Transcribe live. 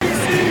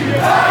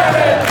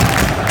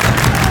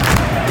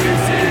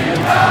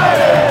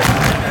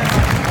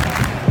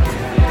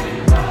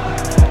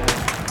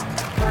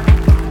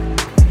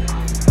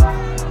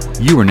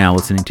are now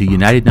listening to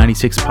United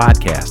 96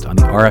 Podcast on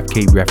the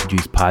RFK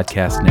Refugees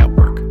Podcast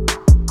Network.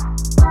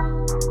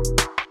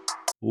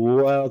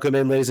 Welcome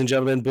in, ladies and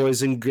gentlemen,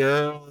 boys and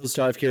girls,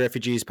 to RFK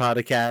Refugees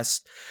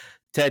Podcast.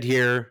 Ted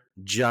here,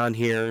 John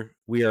here.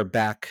 We are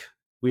back.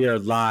 We are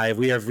live.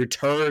 We have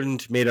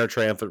returned, made our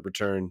triumphant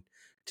return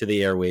to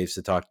the airwaves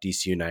to talk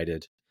DC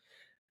United,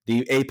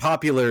 a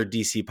popular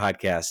DC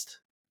podcast,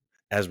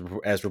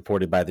 as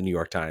reported by the New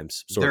York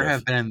Times. There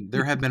have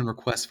been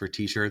requests for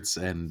T-shirts,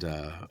 and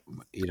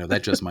that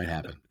just might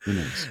happen. Who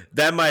knows?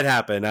 That might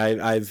happen.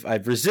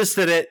 I've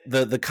resisted it.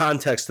 The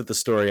context of the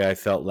story I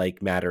felt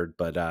like mattered,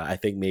 but I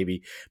think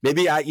maybe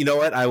you know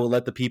what, I will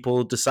let the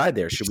people decide.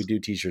 There, should we do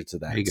T-shirts of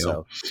that? There you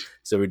go.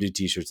 So we do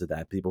T-shirts of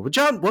that, people. But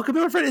John, welcome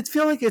in, my friend. It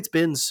feels like it's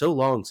been so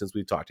long since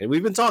we've talked, and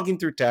we've been talking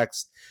through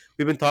text.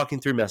 We've been talking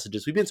through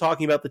messages. We've been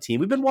talking about the team.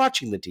 We've been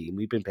watching the team.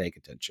 We've been paying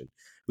attention.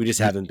 We just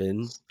haven't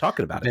been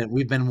talking about it.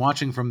 We've been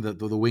watching from the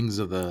wings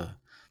of the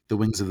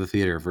wings of the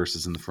theater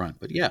versus in the front.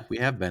 But yeah, we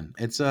have been.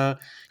 It's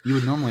you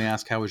would normally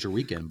ask how was your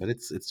weekend, but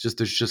it's just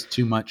there's just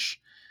too much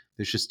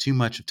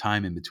of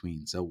time in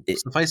between. So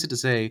suffice it to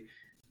say,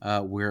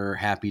 we're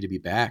happy to be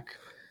back.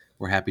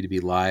 We're happy to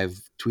be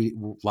live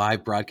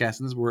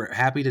broadcasting this. We're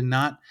happy to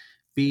not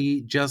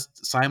be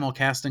just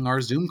simulcasting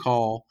our Zoom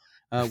call.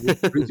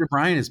 Producer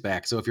Brian is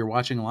back. So if you're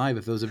watching live,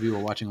 if those of you are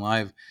watching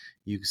live,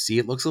 you see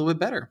it looks a little bit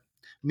better.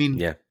 I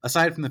mean,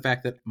 Aside from the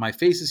fact that my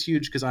face is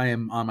huge because I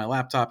am on my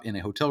laptop in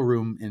a hotel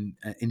room in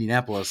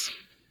Indianapolis,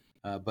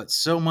 but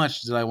so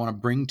much that I want to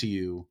bring to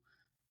you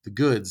the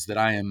goods that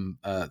I am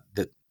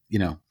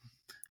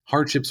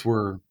hardships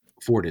were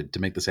afforded to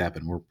make this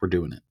happen. We're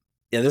doing it.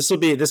 Yeah, this will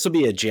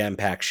be a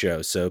jam-packed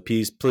show. So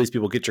please,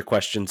 people, get your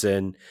questions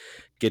in,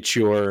 get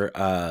your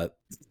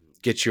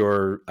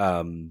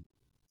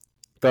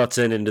thoughts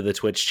into the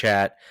Twitch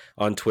chat,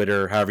 on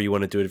Twitter, however you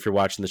want to do it if you're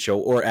watching the show,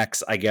 or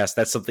X, I guess.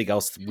 That's something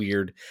else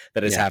weird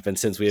that has happened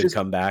since we have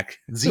come back.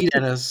 Zeet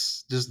at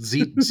us, just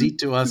zeet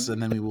to us,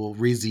 and then we will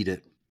re-zeet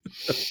it.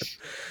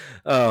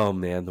 Oh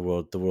man, the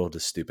world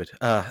is stupid.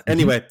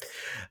 Anyway,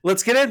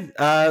 let's get in.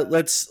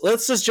 Let's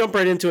just jump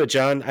right into it,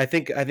 John. I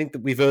think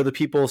that we've owed the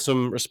people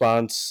some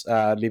response,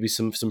 maybe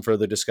some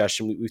further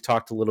discussion. We've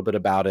talked a little bit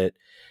about it.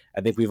 I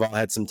think we've all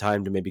had some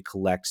time to maybe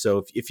collect.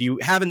 So if you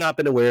have not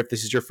been aware, if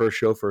this is your first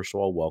show, first of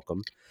all,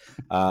 welcome.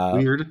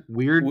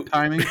 Weird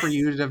timing for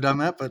you to have done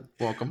that, but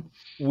welcome.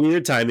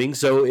 Weird timing.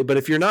 So, but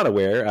if you're not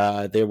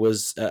aware, there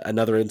was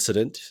another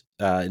incident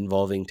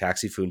involving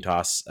Taxi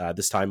Fountas,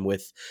 this time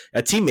with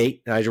a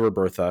teammate, Nigel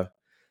Robertha,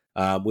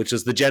 which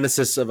was the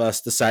genesis of us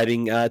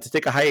deciding to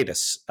take a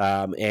hiatus.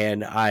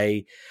 And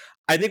I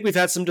think we've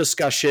had some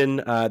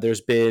discussion.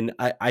 There's been,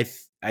 I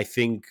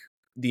think,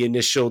 the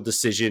initial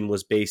decision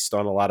was based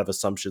on a lot of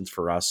assumptions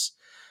for us.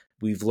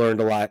 We've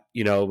learned a lot,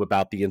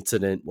 about the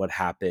incident, what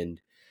happened.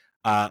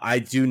 I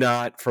do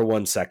not, for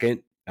 1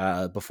 second,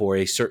 before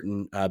a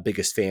certain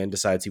biggest fan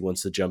decides he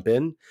wants to jump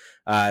in,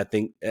 I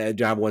think I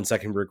don't have 1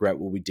 second regret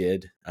what we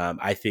did.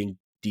 I think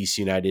DC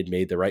United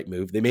made the right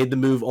move. They made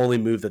the only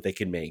move that they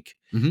can make,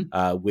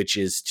 which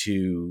is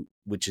to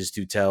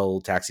tell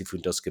Taxi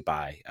Fountas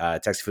goodbye.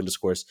 Taxi Fountas,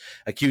 of course,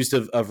 accused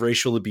of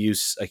racial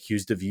abuse,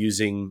 accused of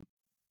using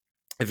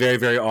a very,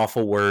 very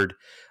awful word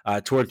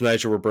towards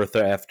Nigel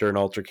Robertha after an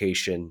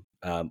altercation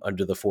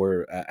after a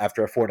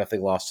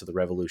 4-0 loss to the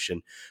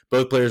Revolution.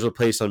 Both players were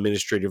placed on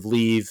administrative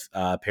leave.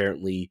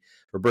 Apparently,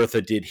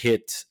 Robertha did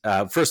hit.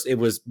 First, it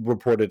was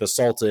reported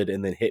assaulted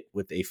and then hit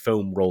with a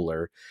foam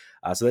roller.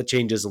 So that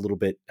changes a little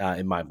bit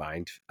in my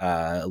mind.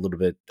 A little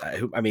bit.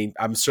 I mean,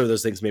 I'm sure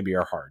those things maybe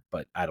are hard,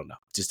 but I don't know.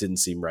 It just didn't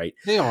seem right.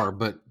 They are,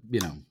 but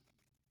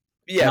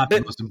Yeah,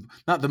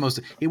 not the most.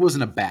 It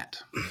wasn't a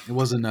bat. It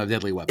wasn't a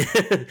deadly weapon.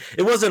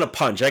 It wasn't a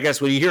punch. I guess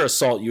when you hear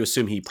assault, you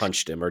assume he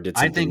punched him or did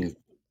something.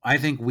 I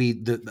think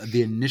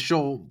the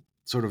initial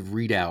sort of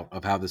readout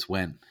of how this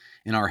went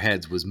in our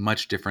heads was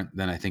much different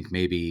than I think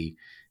maybe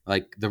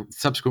like the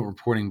subsequent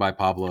reporting by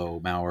Pablo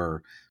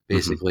Maurer.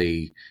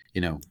 Basically,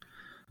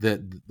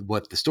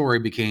 what the story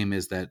became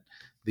is that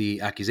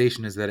the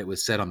accusation is that it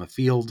was said on the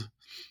field.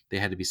 They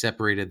had to be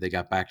separated. They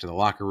got back to the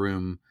locker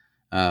room.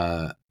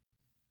 I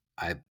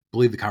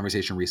believe the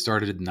conversation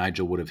restarted.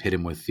 Nigel would have hit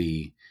him with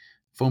the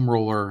foam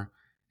roller,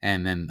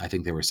 and then I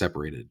think they were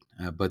separated.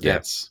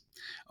 That's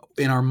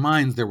in our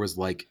minds. There was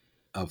like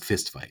a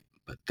fist fight,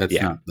 but that's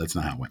not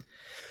how it went.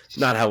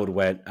 Not how it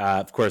went.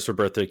 Of course,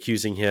 Robertha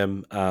accusing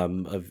him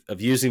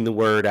of using the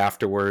word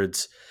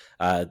afterwards.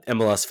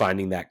 MLS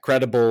finding that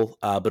credible,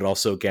 but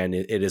also again,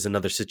 it is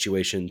another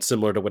situation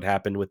similar to what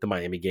happened with the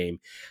Miami game.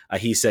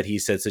 He said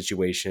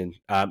situation.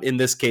 In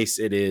this case,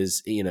 it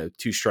is 2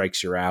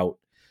 strikes, you're out.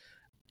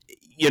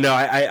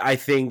 I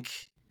think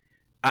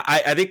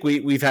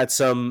we've had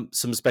some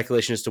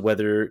speculation as to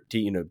whether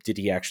did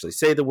he actually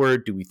say the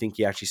word? Do we think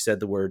he actually said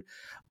the word?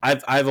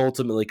 I've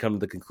ultimately come to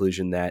the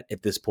conclusion that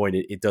at this point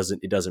it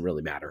doesn't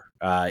really matter.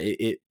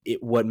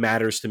 What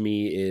matters to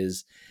me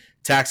is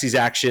Taxi's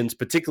actions,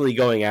 particularly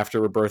going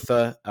after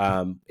Robertha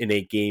in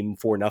a game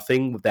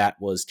 4-0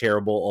 that was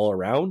terrible all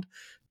around.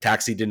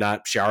 Taxi did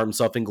not shower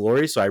himself in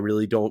glory, so I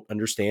really don't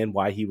understand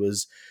why he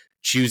was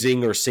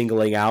choosing or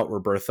singling out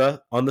Robertha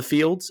on the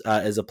field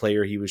as a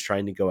player he was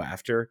trying to go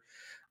after.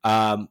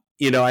 I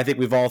think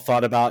we've all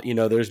thought about,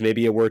 there's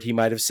maybe a word he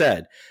might have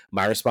said.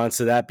 My response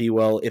to that be,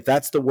 well, if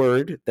that's the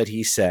word that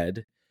he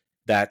said,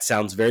 that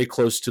sounds very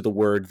close to the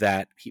word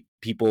that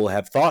people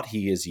have thought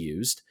he has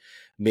used.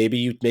 Maybe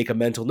you make a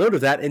mental note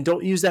of that and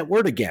don't use that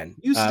word again,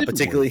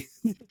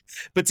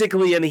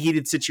 particularly in a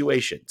heated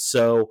situation.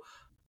 So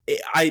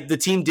the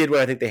team did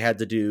what I think they had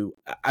to do.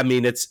 I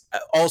mean, it's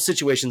all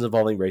situations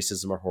involving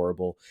racism are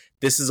horrible.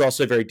 This is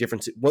also very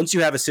different. Once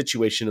you have a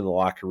situation in the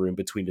locker room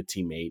between a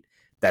teammate,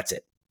 that's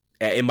it.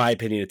 In my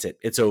opinion, it's it.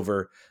 It's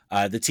over.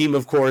 The team,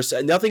 of course,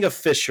 nothing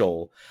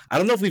official. I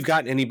don't know if we've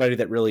gotten anybody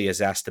that really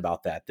has asked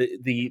about that.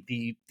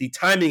 The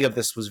timing of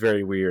this was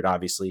very weird.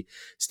 Obviously,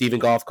 Stephen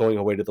Goff going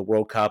away to the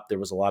World Cup.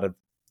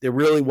 There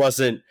really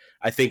wasn't,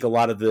 I think, a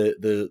lot of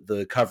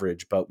the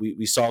coverage, but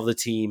we saw the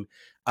team.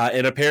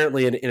 And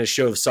apparently, in a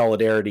show of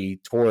solidarity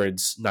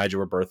towards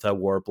Nigel Robertha,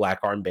 wore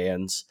black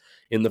armbands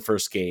in the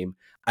first game.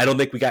 I don't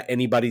think we got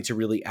anybody to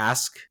really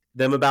ask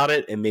them about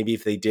it. And maybe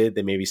if they did,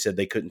 they maybe said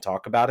they couldn't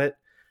talk about it.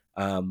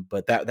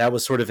 But that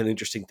was sort of an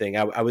interesting thing.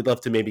 I would love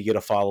to maybe get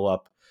a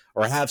follow-up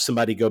or have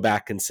somebody go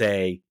back and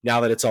say,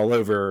 now that it's all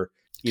over,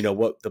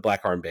 what the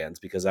black armbands,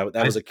 because that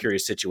was a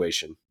curious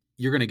situation.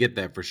 You're going to get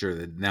that for sure.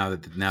 That now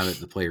that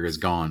the player is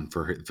gone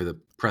for the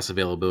press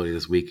availability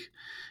this week,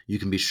 you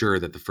can be sure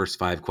that the first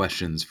 5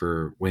 questions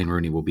for Wayne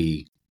Rooney will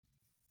be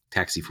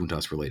Taxi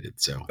Fountas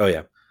related. So,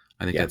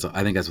 I think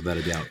that's without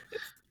a doubt.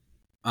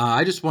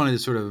 I just wanted to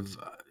sort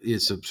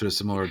of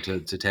similar to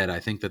Ted. I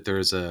think that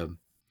there's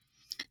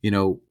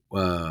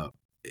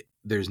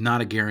there's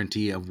not a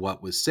guarantee of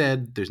what was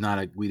said. There's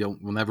not we'll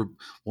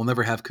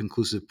never have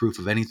conclusive proof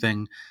of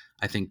anything.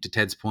 I think to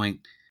Ted's point,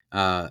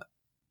 I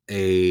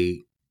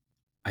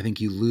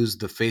think you lose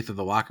the faith of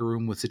the locker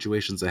room with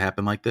situations that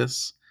happen like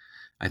this.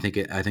 I think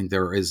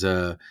there is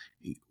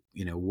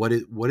what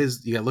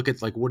is you got to look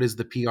at, like, what is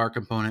the PR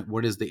component,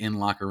 what is the in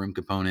locker room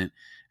component,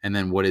 and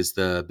then what is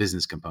the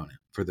business component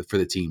for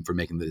the team for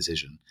making the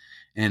decision.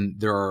 And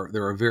there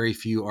are very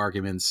few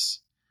arguments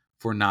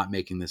for not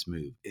making this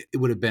move. It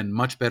would have been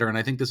much better, and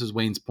I think this is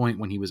Wayne's point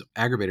when he was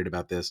aggravated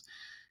about this.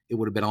 It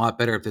would have been a lot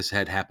better if this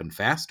had happened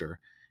faster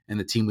and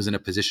the team was in a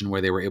position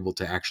where they were able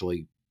to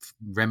actually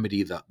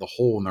remedy the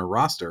hole in their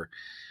roster.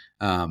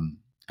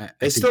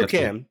 They still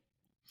can.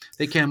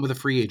 They can with a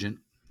free agent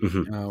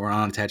or an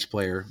unattached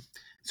player.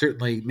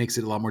 Certainly makes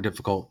it a lot more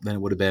difficult than it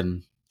would have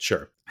been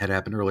had it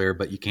happened earlier,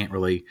 but you can't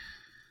really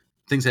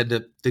 – things had to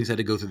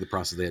go through the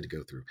process they had to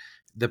go through.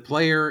 The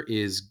player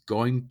is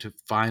going to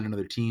find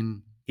another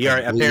team. He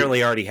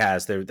apparently already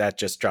has. That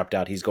just dropped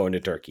out. He's going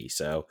to Turkey.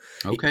 So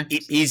okay.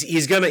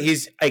 He's gonna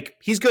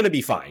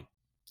be fine.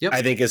 Yep.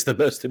 I think is the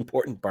most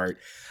important part.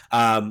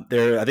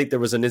 I think there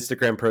was an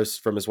Instagram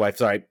post from his wife.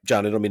 Sorry,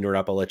 John, I don't mean to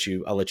interrupt. I'll let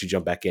you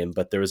jump back in.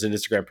 But there was an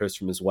Instagram post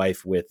from his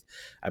wife with,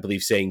 I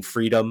believe, saying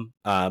freedom.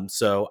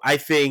 So I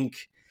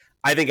think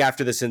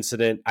after this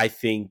incident, I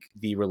think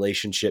the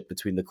relationship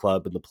between the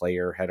club and the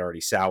player had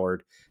already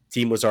soured.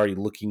 Team was already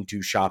looking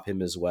to shop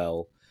him as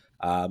well.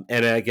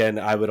 And again,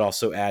 I would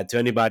also add to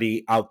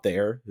anybody out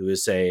there who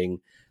is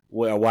saying,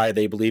 well, why are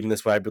they believing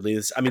this? Why I believe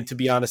this? I mean, to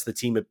be honest, the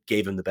team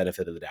gave him the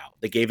benefit of the doubt.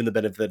 They gave him the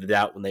benefit of the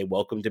doubt when they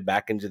welcomed him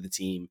back into the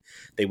team.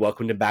 They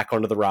welcomed him back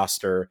onto the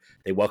roster.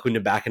 They welcomed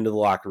him back into the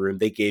locker room.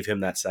 They gave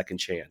him that second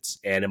chance.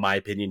 And in my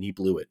opinion, he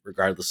blew it,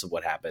 regardless of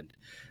what happened.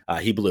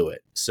 He blew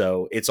it.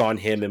 So it's on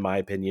him, in my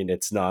opinion.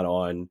 It's not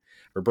on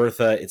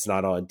Robertha. It's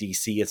not on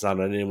DC. It's not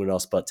on anyone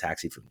else but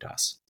Taxi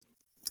Fountas.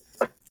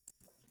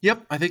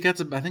 Yep, I think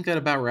that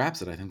about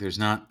wraps it. I think there's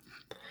not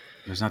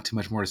too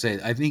much more to say.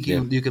 I think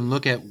you can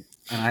look at,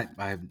 and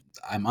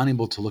I'm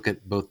unable to look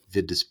at both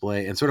the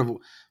display and sort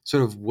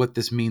of what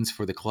this means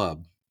for the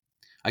club.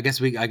 I guess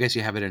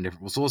you have it in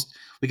different. So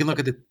we can look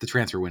at the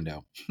transfer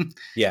window,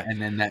 and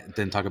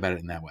then talk about it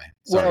in that way.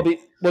 Sorry.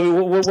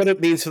 Well, what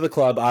it means for the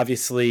club,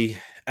 obviously,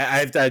 I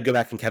have to go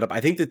back and catch up.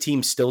 I think the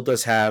team still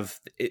does have.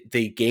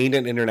 They gained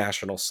an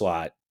international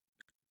slot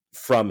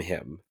from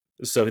him.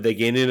 So they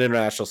gain an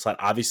international slot.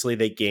 Obviously,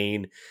 they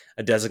gain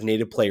a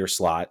designated player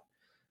slot.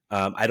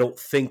 I don't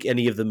think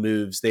any of the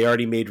moves, they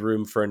already made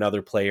room for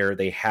another player.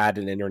 They had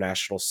an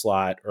international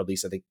slot, or at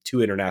least I think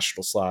 2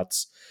 international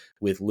slots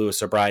with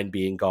Lewis O'Brien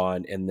being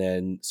gone. And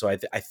then, so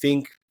I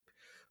think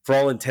for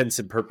all intents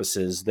and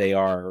purposes, they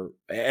are,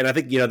 and I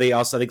think, they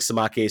also, I think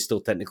Samake is still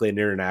technically an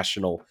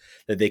international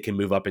that they can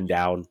move up and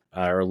down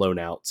or loan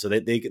out. So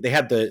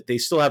they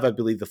still have, I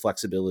believe, the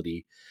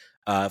flexibility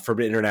from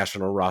an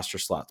international roster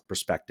slot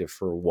perspective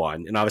for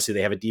one. And obviously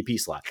they have a DP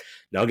slot.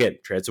 Now again,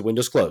 transfer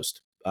window's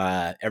closed.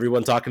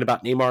 Everyone talking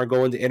about Neymar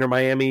going to Inter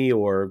Miami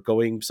or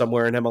going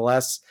somewhere in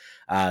MLS.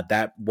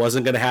 That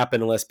wasn't going to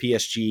happen unless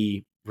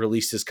PSG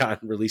released his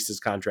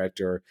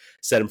contract or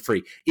set him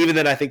free. Even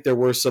then, I think there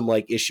were some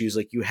issues.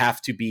 You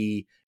have to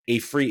be a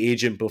free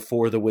agent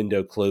before the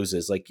window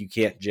closes. You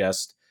can't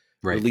just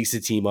release a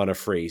team on a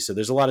free. So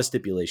there's a lot of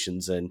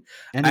stipulations, and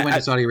he went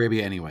to Saudi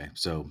Arabia anyway.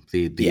 So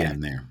the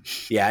end there.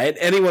 Yeah, and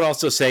anyone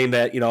also saying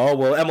that, oh,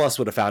 well, MLS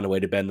would have found a way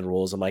to bend the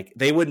rules. I'm like,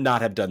 they would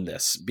not have done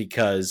this,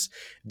 because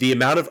the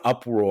amount of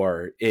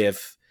uproar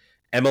if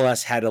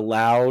MLS had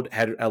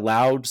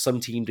allowed some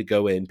team to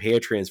go in, pay a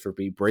transfer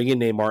fee, bring in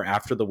Neymar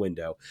after the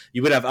window,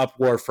 you would have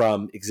uproar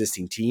from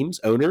existing teams,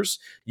 owners.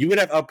 You would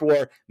have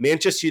uproar,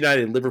 Manchester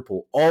United,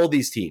 Liverpool, all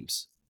these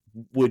teams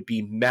would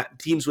be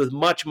teams with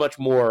much, much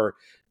more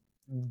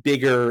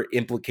bigger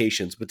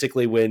implications,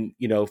 particularly when,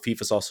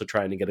 FIFA's also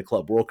trying to get a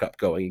Club World Cup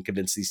going and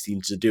convince these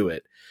teams to do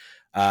it.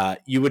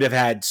 You would have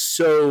had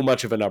so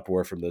much of an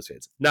uproar from those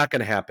fans. Not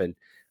going to happen.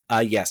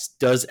 Yes.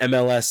 Does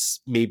MLS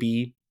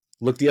maybe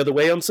look the other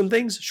way on some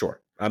things?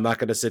 Sure. I'm not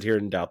going to sit here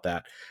and doubt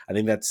that. I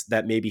think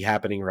that may be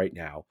happening right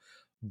now,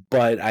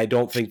 but I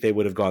don't think they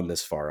would have gone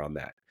this far on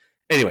that.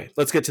 Anyway,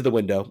 let's get to the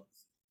window.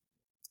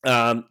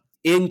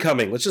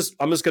 Incoming. I'm just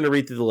going to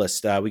read through the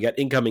list. We got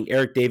incoming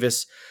Eric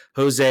Davis,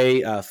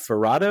 Jose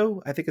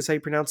Ferrado, I think is how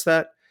you pronounce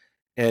that,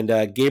 and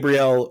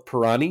Gabriel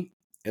Pirani.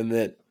 And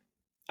then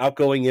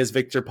outgoing is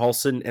Victor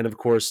Paulson, and of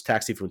course,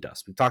 Taxi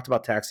Fountas. We talked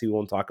about Taxi. We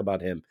won't talk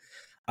about him.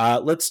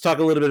 Let's talk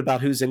a little bit about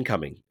who's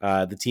incoming.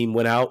 The team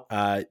went out.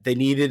 They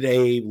needed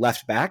a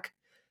left back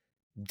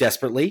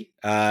desperately.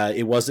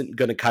 It wasn't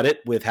going to cut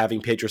it with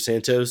having Pedro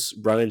Santos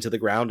run into the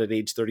ground at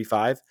age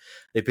 35.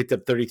 They picked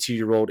up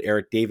 32-year-old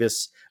Eric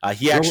Davis.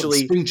 He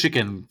actually spring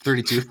chicken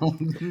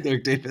 32-year-old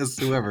Eric Davis,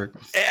 whoever.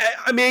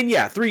 I mean,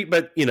 yeah,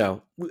 but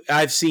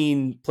I've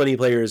seen plenty of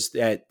players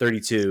at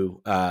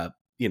 32. I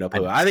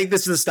think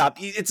this is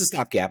it's a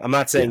stopgap. I'm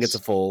not saying it's a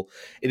full.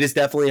 It is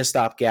definitely a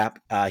stopgap.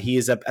 I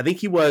think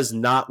he was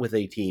not with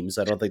a team,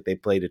 so I don't think they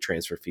played a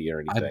transfer fee or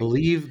anything. I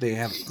believe they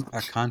have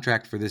a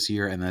contract for this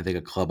year, and then I think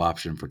a club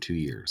option for 2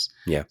 years.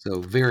 Yeah.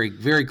 So very,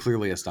 very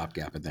clearly a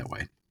stopgap in that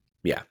way.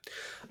 Yeah.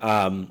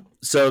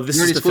 So this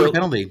he is the scored a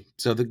penalty.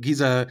 So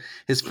he's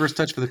his first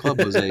touch for the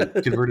club was a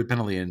converted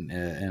penalty and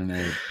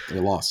a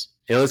loss.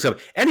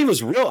 And he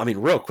was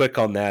real quick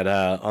on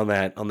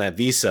that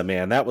visa,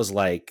 man. That was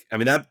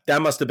that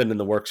must have been in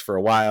the works for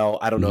a while.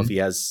 I don't know if he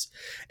has,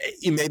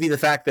 maybe the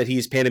fact that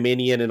he's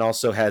Panamanian and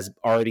also has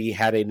already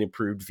had an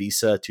approved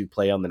visa to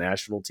play on the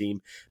national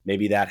team.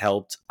 Maybe that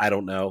helped. I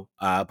don't know.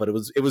 But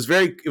it was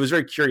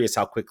very curious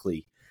how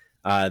quickly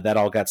that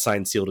all got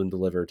signed, sealed, and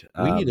delivered.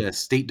 We need a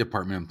State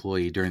Department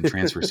employee during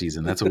transfer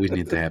season. That's what we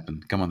need to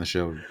happen. Come on the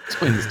show.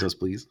 Explain this to us,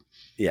 please.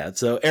 Yeah,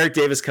 so Eric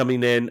Davis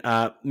coming in,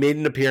 made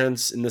an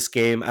appearance in this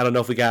game. I don't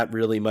know if we got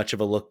really much of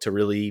a look to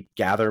really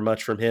gather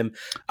much from him.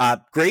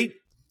 Great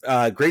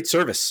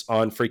service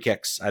on free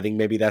kicks. I think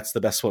maybe that's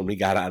the best one we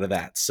got out of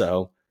that.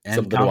 So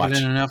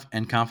confident enough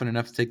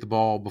to take the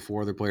ball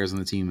before other players on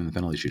the team in the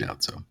penalty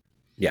shootout. So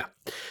yeah,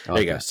 there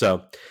you go.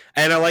 So,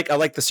 and I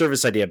like the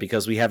service idea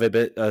because we have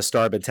a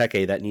star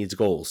Benteke that needs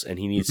goals and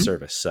he needs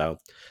service. So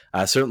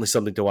certainly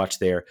something to watch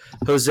there.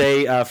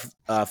 Jose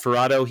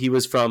Ferrado, he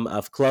was from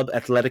Club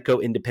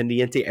Atletico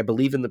Independiente, I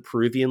believe in the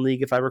Peruvian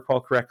league, if I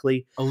recall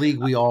correctly. A league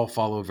we all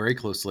follow very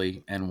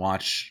closely and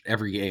watch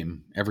every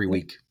game, every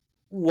week.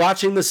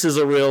 Watching the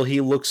sizzle reel, he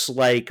looks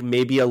like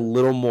maybe a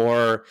little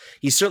more,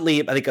 he's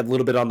certainly, I think, a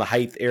little bit on the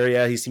height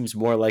area. He seems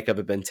more like a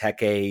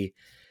Benteke,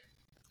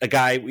 a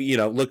guy,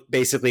 look,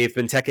 basically, if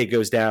Benteke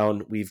goes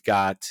down, we've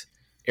got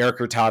Eric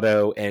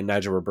Hurtado and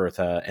Nigel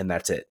Roberta, and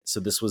that's it.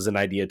 So this was an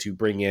idea to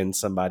bring in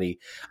somebody.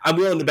 I'm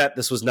willing to bet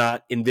this was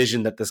not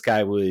envisioned that this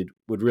guy would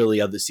really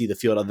see the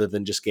field other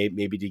than just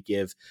maybe to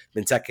give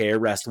Benteke a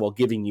rest while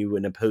giving you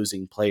an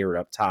opposing player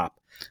up top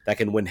that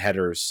can win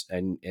headers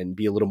and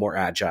be a little more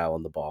agile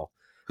on the ball.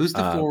 Who's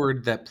the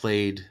forward that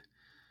played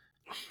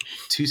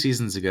 2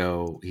 seasons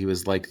ago? He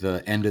was like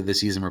the end of the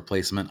season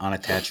replacement,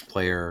 unattached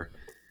player.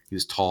 He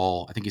was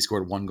tall. I think he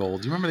scored 1 goal.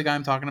 Do you remember the guy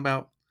I'm talking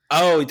about?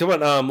 Oh, you talking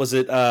about was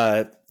it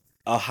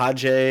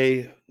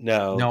Ahaje?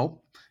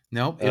 No.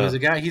 It was a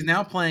guy. He's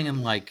now playing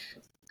in like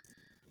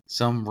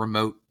some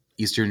remote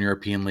Eastern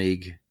European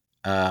league.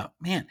 Man,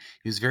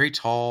 he was very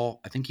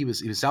tall. I think he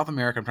was South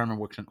American. I'm trying to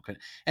remember what.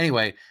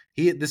 Anyway,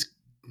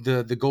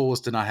 the goal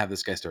was to not have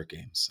this guy start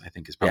games. I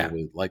think is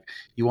probably like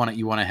you want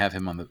to have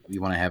him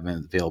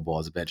available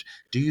as a bench.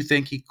 Do you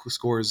think he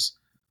scores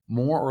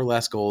more or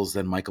less goals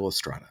than Michael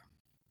Estrada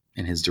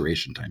in his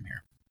duration time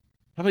here?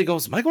 How many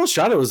goals? Michael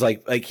Estrada was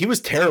like he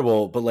was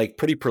terrible, but like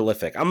pretty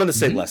prolific. I'm going to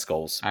say less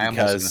goals. I am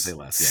also going to say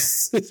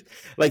less. Yeah.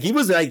 Like he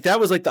was like, that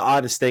was like the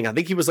oddest thing. I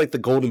think he was like the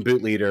golden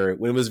boot leader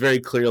when it was very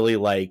clearly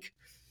like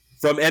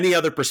from any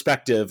other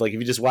perspective. Like if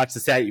you just watch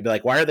the stat, you'd be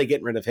like, why are they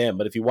getting rid of him?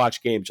 But if you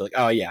watch games, you're like,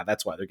 oh yeah,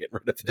 that's why they're getting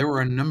rid of him. There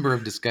were a number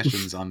of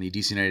discussions on the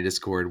DC United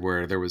Discord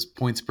where there was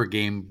points per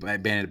game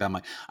bandied about. I'm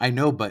like, I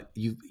know, but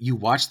you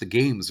watch the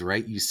games,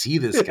 right? You see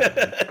this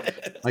guy.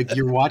 Like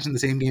you're watching the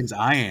same games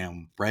I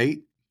am, right?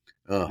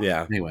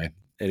 Yeah.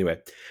 Anyway,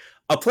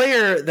 a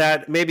player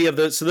that maybe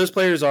those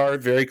players are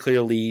very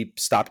clearly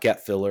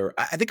stopgap filler.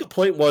 I think a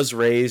point was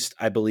raised,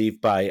 I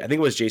believe, by I think it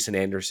was Jason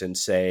Anderson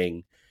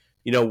saying,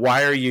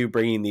 why are you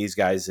bringing these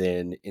guys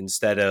in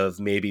instead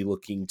of maybe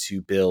looking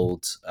to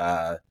build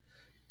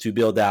to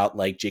build out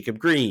like Jacob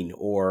Green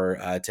or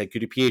Ted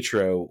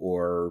Pietro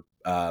or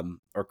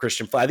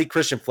Christian. I think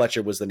Christian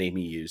Fletcher was the name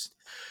he used.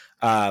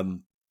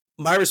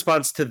 My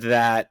response to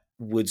that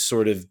would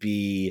sort of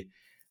be,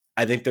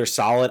 I think they're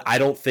solid. I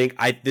don't think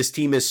this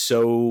team is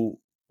so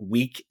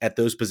weak at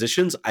those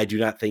positions. I do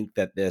not think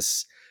that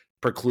this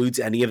precludes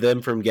any of them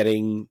from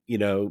getting,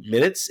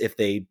 minutes if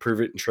they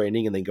prove it in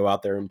training and then go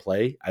out there and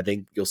play. I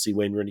think you'll see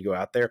Wayne Rooney go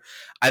out there.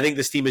 I think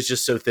this team is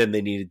just so thin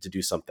they needed to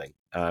do something,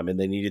 and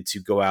they needed to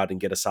go out and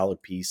get a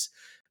solid piece.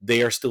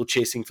 They are still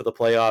chasing for the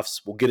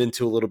playoffs. We'll get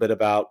into a little bit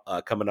about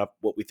coming up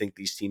what we think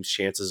these teams'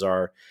 chances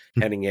are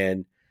heading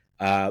in.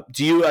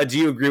 Do you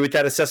agree with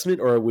that assessment,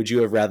 or would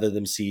you have rather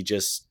them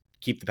just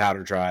keep the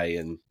powder dry?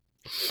 And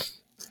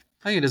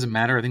I think it doesn't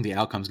matter. I think the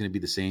outcome is going to be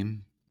the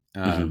same.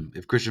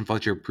 If Christian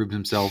Fletcher proves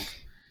himself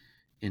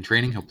in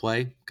training, he'll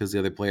play, because the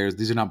other players,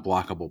 these are not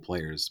blockable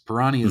players.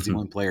 Pirani is the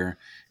only player,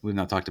 we've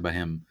not talked about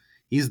him.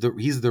 He's the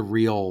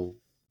real,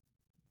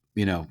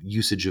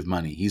 usage of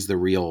money. He's the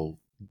real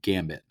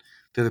gambit.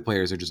 The other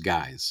players are just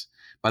guys.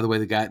 By the way,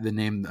 the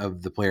name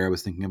of the player I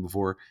was thinking of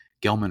before,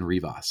 Gelman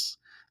Rivas.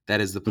 That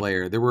is the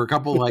player. There were a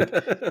couple like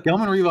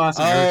Gelman Rivas.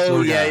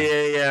 And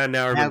yeah.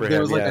 Now I remember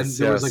him.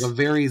 There was like a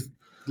very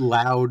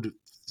loud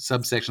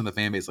subsection of the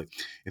fan base, like,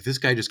 if this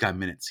guy just got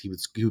minutes, he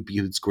would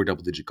score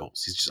double-digit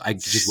goals. I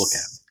just look at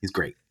him. He's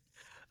great.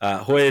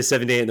 Hoya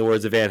 78, in the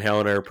words of Van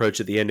Halen, our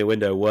approach at the end of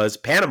window was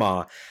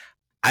Panama.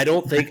 I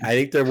think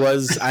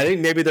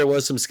maybe there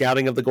was some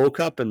scouting of the Gold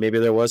Cup, and maybe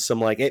there was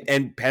some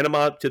and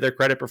Panama, to their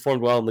credit,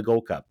 performed well in the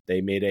Gold Cup.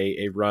 They made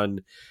a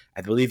run.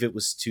 I believe it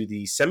was to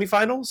the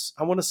semifinals.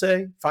 I want to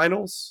say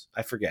finals.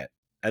 I forget.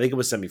 I think it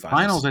was semifinals.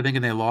 Finals, I think,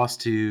 and they lost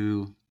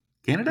to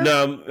Canada.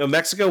 No,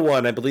 Mexico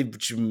won. I believe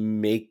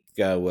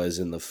Jamaica was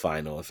in the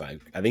final. I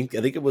think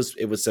it was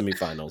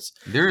semifinals.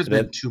 There has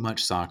been too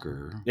much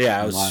soccer. In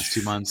the last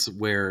 2 months.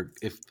 Where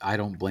if I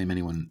don't blame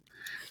anyone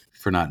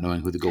for not knowing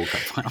who the Gold Cup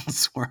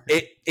finals were.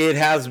 It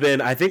has been.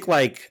 I think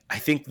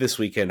this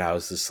weekend I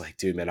was just like,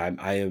 dude, man,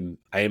 I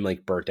am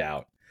like burnt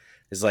out.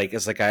 It's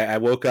like I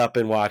woke up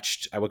and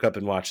watched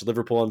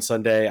Liverpool on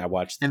Sunday. I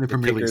watched the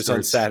Kickers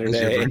on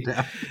Saturday.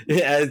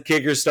 Yeah,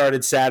 Kickers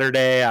started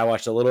Saturday. I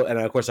watched a little, and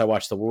of course I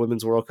watched the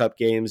Women's World Cup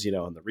games,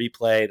 on the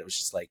replay. And it was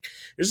just like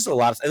there's just a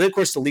lot of, and then of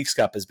course the Leagues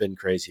Cup has been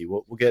crazy.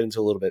 We'll get into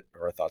a little bit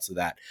of our thoughts of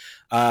that.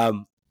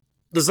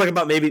 Let's talk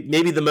about maybe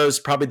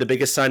probably the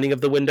biggest signing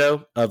of the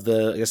window of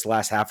the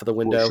last half of the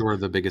window. For sure,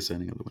 the biggest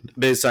signing of the window.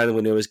 Biggest signing of the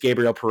window is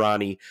Gabriel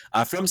Pirani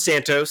from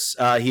Santos.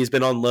 He's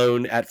been on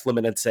loan at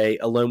Fluminense,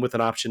 a loan with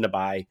an option to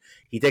buy.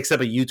 He takes up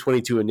a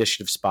U22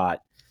 initiative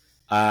spot.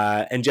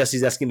 And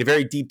Jesse's asking a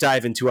very deep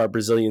dive into our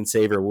Brazilian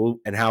savior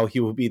and how he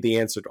will be the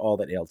answer to all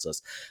that ails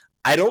us.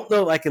 I don't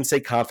know if I can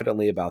say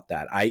confidently about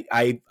that.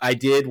 I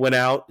went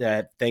out.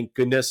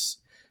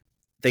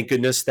 Thank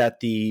goodness that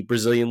the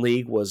Brazilian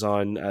League was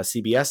on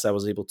CBS. I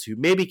was able to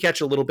maybe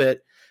catch a little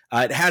bit.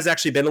 It has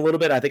actually been a little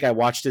bit. I think I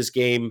watched his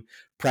game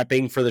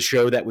prepping for the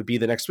show that would be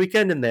the next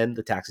weekend, and then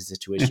the taxi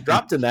situation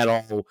dropped, and that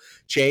all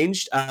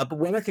changed. But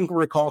when I can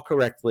recall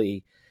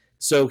correctly,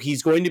 so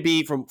he's going to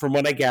be, from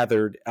what I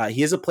gathered,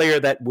 he is a player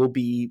that will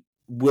be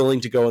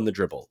willing to go on the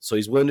dribble. So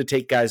he's willing to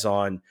take guys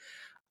on.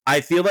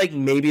 I feel like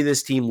maybe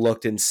this team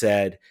looked and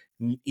said,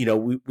 we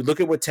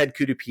look at what Ted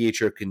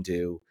Pietro can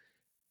do.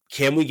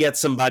 Can we get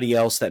somebody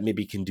else that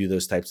maybe can do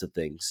those types of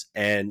things?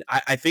 And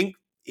I think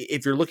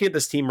if you're looking at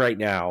this team right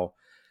now,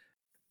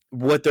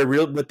 what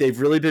they've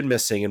really been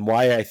missing, and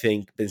why I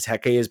think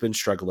Benteke has been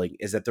struggling,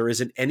 is that there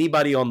isn't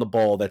anybody on the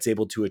ball that's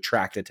able to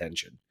attract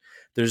attention.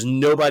 There's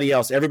nobody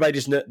else. Everybody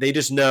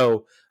just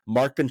know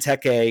Mark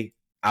Benteke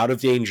out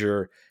of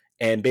danger,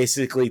 and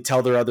basically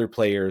tell their other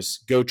players,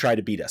 go try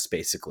to beat us,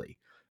 basically.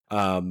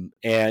 Go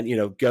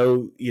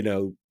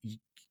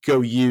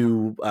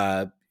you.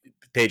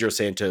 Pedro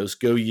Santos,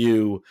 go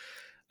you,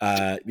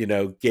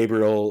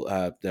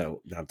 Gabriel,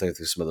 no, I'm thinking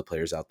there's some other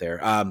players out there.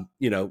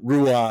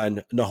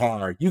 Ruan,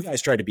 Nahar, you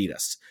guys try to beat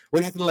us.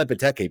 We're not going to let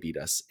Benteke beat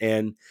us.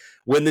 And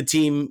when the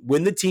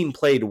team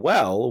played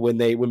well, when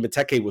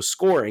Benteke was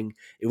scoring,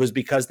 it was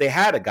because they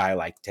had a guy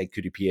like Ted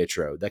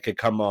Pietro that could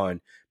come on,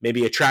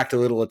 maybe attract a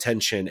little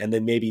attention, and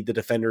then maybe the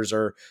defenders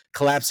are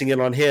collapsing in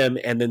on him,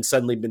 and then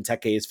suddenly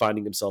Benteke is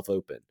finding himself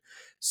open.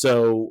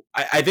 So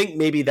I think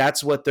maybe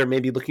that's what they're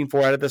maybe looking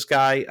for out of this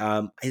guy.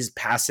 His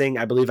passing,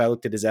 I believe I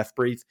looked at his F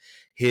brief,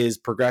 his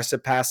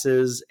progressive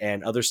passes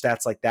and other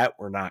stats like that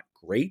were not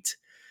great.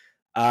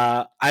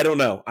 I don't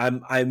know.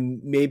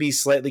 I'm maybe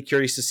slightly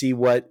curious to see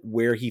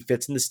where he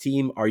fits in this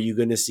team. Are you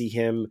going to see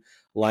him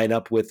line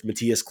up with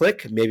Matthias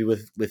Klick, maybe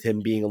with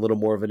him being a little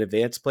more of an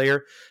advanced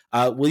player?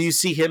 Will you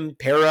see him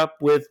pair up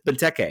with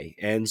Benteke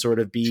and sort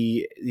of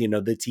be,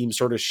 the team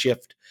sort of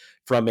shift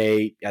from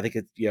a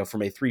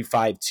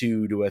 3-5-2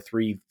 to a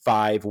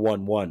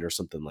 3-5-1-1 or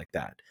something like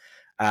that?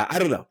 I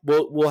don't know.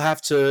 We'll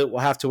have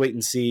to wait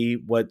and see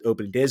what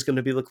opening day is going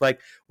to look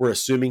like. We're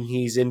assuming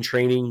he's in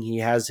training. He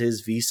has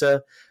his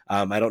visa.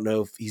 I don't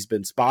know if he's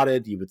been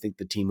spotted. You would think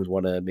the team would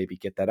want to maybe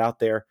get that out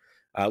there.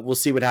 We'll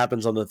see what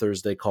happens on the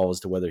Thursday call as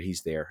to whether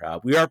he's there.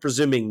 We are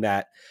presuming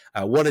that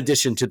one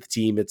addition to the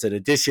team. It's an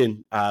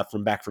addition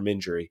from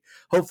injury.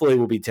 Hopefully, it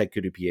will be Ted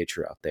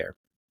Kudu-Pietro out there.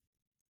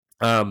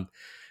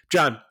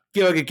 John,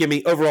 give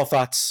me overall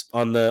thoughts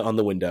on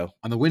the window.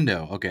 On the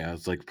window, okay. I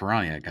was like,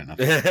 Pirani, I got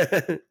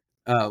nothing.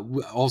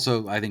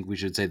 Also, I think we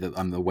should say that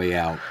on the way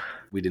out,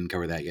 we didn't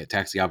cover that yet.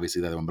 Taxi,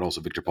 obviously, the other one, but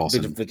also Victor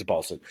Paulson. Victor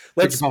Paulson.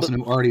 Victor Paulson,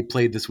 who already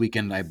played this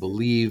weekend, I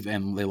believe,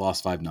 and they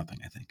lost 5-0,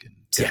 I think. And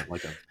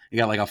he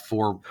got like a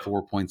 4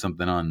 point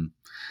something on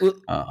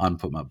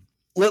PutMub.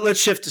 Let's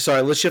shift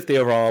the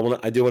overall.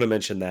 I do want to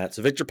mention that.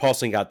 So Victor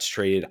Paulson got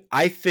traded.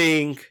 I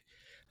think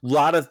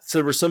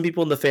there were some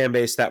people in the fan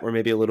base that were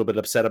maybe a little bit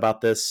upset about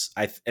this.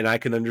 And I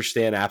can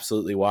understand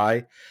absolutely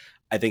why.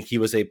 I think he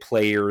was a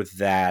player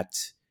that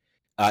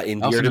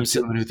endeared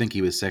himself. Who think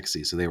he was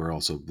sexy, so they were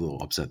also a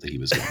little upset that he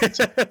was gone.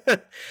 So.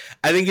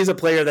 I think he's a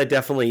player that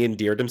definitely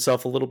endeared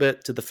himself a little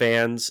bit to the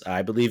fans.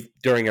 I believe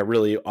during a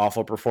really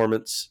awful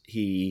performance,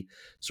 he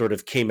sort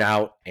of came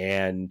out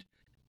and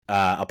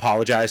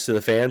apologized to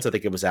the fans. I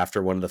think it was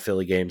after one of the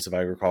Philly games, if I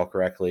recall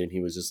correctly, and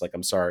he was just like,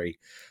 "I'm sorry."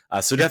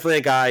 So definitely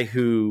a guy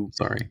who.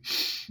 Sorry.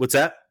 What's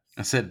that?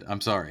 I said,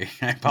 "I'm sorry.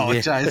 I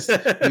apologize.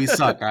 We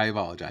suck. I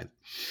apologize."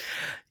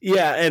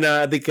 Yeah, and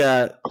I think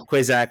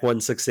Quazak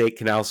 168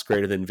 Canals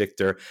greater than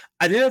Victor.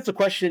 I did have to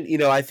question,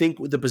 I think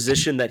the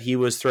position that he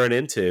was thrown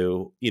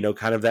into,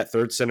 kind of that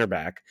third center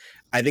back,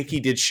 I think he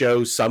did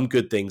show some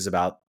good things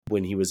about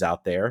when he was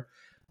out there.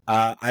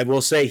 I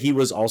will say he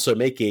was also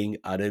making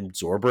an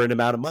exorbitant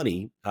amount of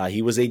money.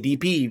 He was a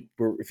DP,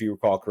 if you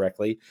recall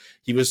correctly.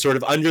 He was sort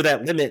of under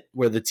that limit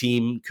where the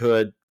team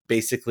could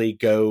basically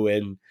go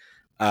and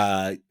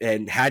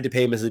had to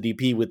pay him as a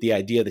DP with the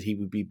idea that he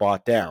would be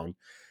bought down.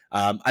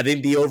 I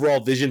think the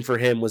overall vision for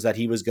him was that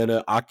he was going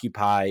to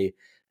occupy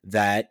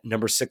that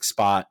number 6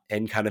 spot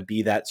and kind of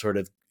be that sort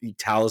of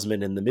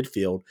talisman in the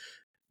midfield.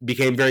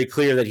 Became very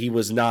clear that he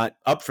was not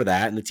up for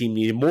that, and the team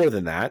needed more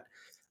than that.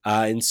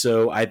 And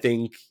so I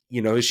think,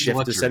 his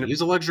shift to center.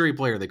 He's a luxury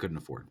player they couldn't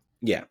afford.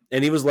 Yeah,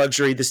 and he was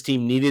luxury. This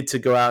team needed to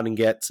go out and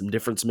get some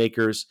difference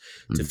makers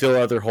to fill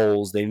other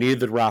holes. They needed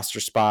the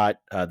roster spot,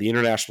 the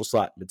international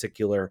slot in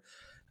particular.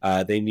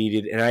 They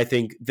needed, and I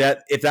think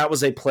that if that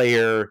was a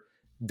player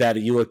that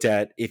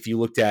if you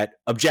looked at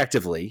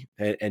objectively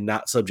and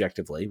not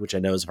subjectively, which I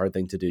know is a hard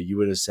thing to do, you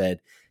would have said,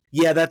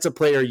 yeah, that's a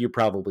player you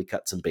probably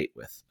cut some bait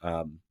with,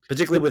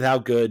 particularly with how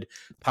good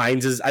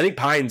Pines is. I think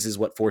Pines is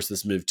what forced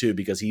this move too,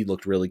 because he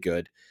looked really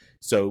good.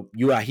 So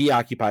he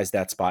occupies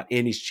that spot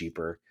and he's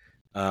cheaper.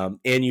 And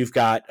you've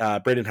got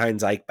Brendan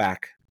Hines-Ike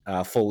back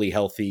fully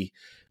healthy.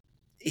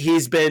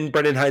 He's been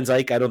Brendan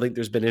Hines-Ike. I don't think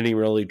there's been any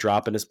really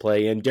drop in his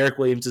play, and Derek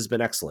Williams has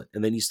been excellent.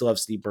 And then you still have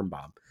Steve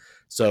Birnbaum.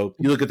 So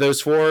you look at those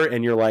 4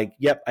 and you're like,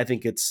 yep, I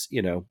think it's,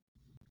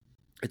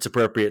 it's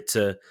appropriate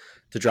to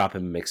drop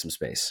him and make some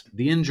space.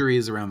 The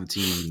injuries around the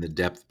team, the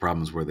depth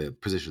problems where the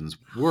positions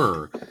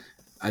were,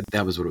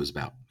 that was what it was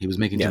about. He was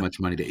making too much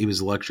money. He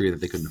was a luxury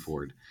that they couldn't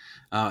afford.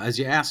 As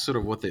you ask sort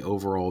of what the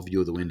overall view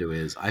of the window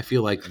is, I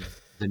feel like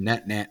the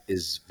net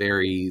is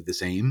very the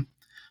same.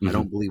 Mm-hmm. I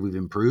don't believe we've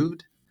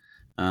improved.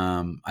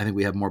 I think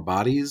we have more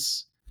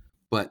bodies,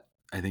 but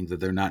I think that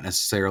they're not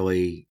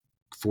necessarily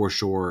for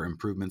sure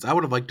improvements. I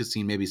would have liked to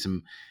see maybe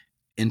some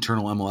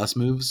internal MLS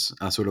moves,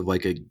 sort of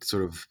like a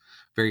sort of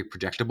very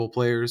projectable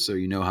players, so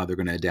you know how they're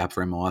going to adapt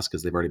for MLS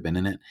because they've already been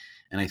in it.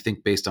 And I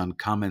think based on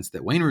comments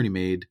that Wayne Rooney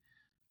made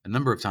a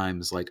number of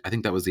times, I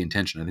think that was the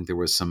intention. I think there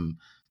was some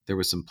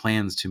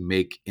plans to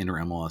make inter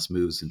MLS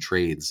moves and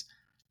trades,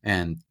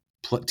 and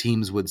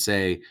teams would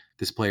say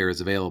this player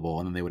is available,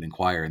 and then they would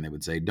inquire and they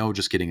would say, no,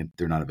 just kidding,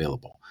 they're not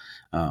available.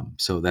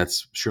 So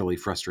that's surely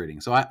frustrating.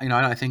 So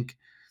I think.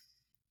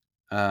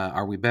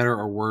 Are we better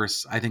or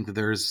worse? I think that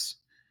there's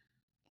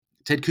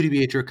Ted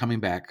Kudu-Pietro coming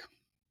back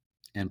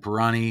and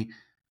Pirani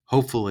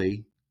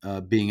hopefully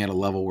being at a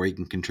level where he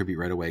can contribute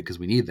right away, because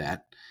we need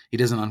that. He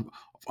doesn't,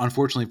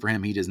 unfortunately for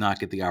him, he does not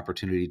get the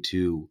opportunity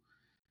to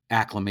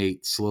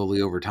acclimate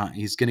slowly over time.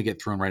 He's going to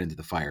get thrown right into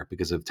the fire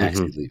because of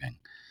Taxi leaving.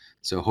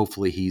 So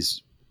hopefully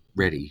he's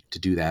ready to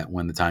do that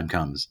when the time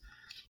comes.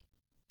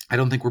 I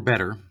don't think we're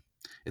better.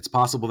 It's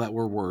possible that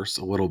we're worse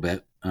a little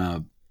bit.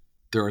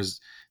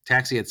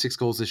 Taxi had 6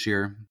 goals this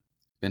year.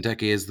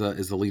 Benteke is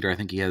the leader. I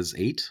think he has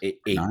 8.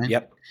 9.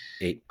 Yep,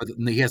 8. But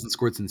he hasn't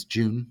scored since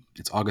June.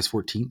 It's August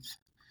 14th.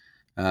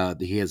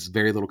 He has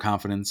very little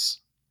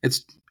confidence.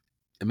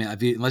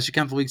 Unless you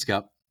count the Leagues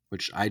Cup,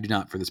 which I do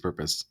not for this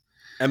purpose.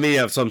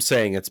 So I'm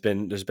saying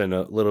there's been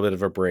a little bit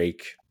of a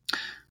break.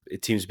 The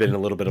team's been in a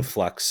little bit of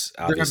flux.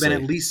 Obviously. There have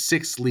been at least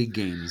 6 league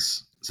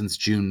games since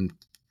June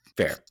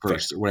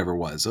 1st or whatever it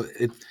was. So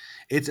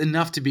it's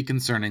enough to be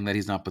concerning that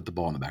he's not put the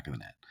ball in the back of the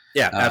net.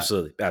 Yeah,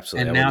 absolutely.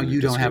 And now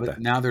you don't have it.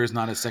 Now there's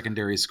not a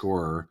secondary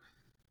scorer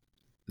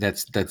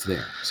that's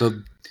there. So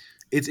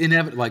it's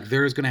inevitable.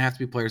 There's going to have to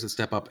be players that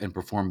step up and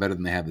perform better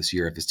than they have this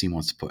year if this team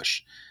wants to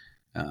push.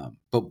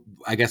 But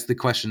I guess the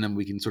question that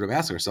we can sort of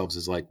ask ourselves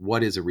is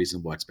what is a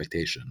reasonable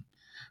expectation?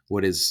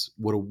 What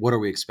are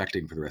we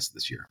expecting for the rest of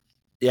this year?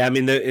 Yeah, I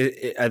mean,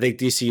 I think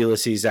DC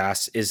Ulysses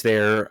asked, is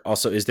there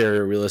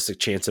a realistic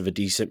chance of a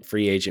decent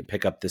free agent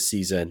pickup this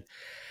season?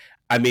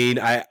 I mean,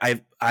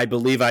 I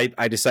believe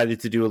I decided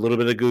to do a little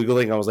bit of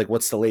Googling. I was like,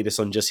 what's the latest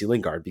on Jesse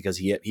Lingard? Because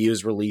he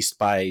was released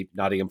by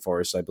Nottingham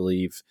Forest, I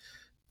believe,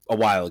 a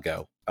while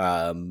ago.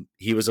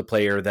 He was a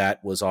player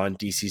that was on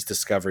DC's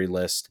discovery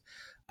list.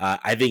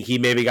 I think he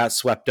maybe got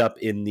swept up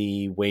in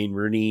the Wayne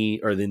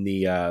Rooney or in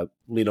the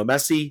Lionel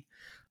Messi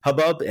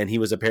hubbub, and he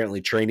was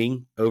apparently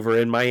training over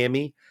in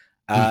Miami.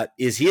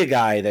 Is he a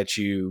guy that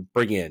you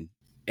bring in?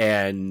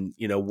 And,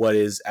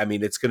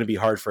 it's going to be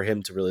hard for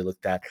him to really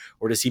look at,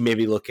 or does he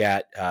maybe look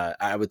at,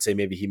 I would say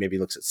maybe he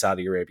looks at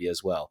Saudi Arabia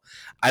as well.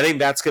 I think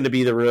that's going to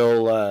be the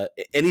real,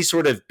 any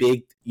sort of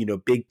big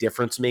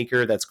difference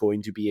maker that's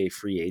going to be a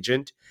free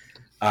agent.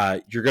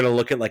 You're going to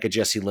look at like a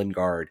Jesse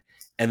Lingard.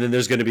 And then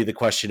there's going to be the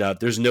question of,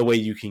 there's no way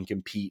you can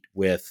compete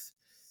with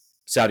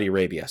Saudi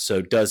Arabia.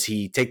 So does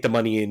he take the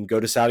money and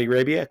go to Saudi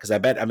Arabia? Because I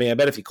bet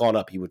if he called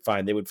up, they would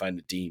find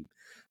a team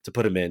to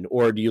put him in,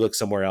 or do you look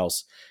somewhere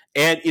else?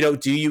 And,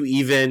 do you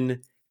even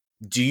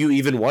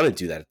want to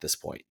do that at this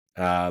point?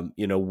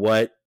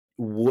 What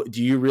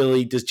do you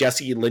really, does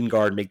Jesse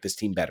Lingard make this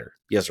team better?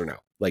 Yes or no?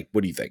 Like,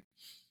 what do you think?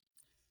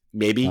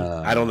 Maybe,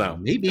 I don't know.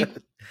 Maybe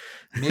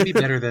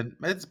better than,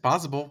 it's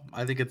possible.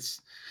 I think it's,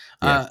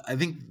 I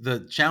think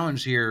the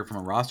challenge here from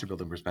a roster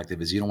building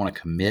perspective is you don't want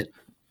to commit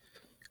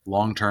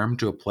long-term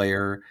to a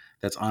player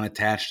that's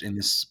unattached in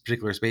this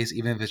particular space.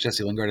 Even if it's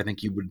Jesse Lingard, I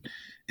think you would,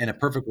 in a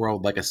perfect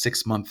world, like a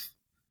 6-month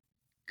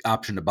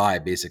option to buy,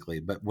 basically.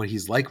 But what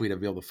he's likely to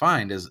be able to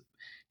find is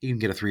he can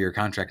get a 3-year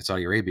contract in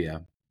Saudi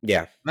Arabia.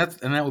 Yeah.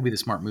 And that would be the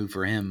smart move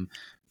for him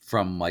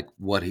from like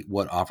what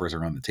offers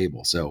are on the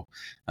table. So,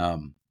 I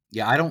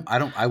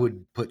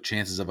would put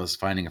chances of us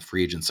finding a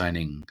free agent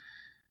signing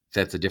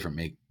that's a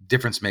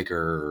difference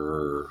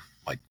maker,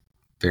 like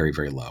very,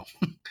 very low.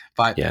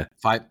 1%,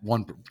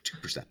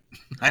 2%.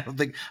 I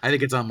think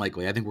it's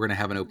unlikely. I think we're going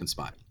to have an open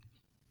spot.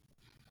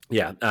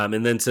 Yeah.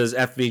 And then says,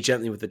 F me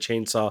gently with the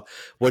chainsaw.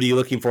 What are you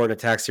looking for in a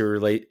taxi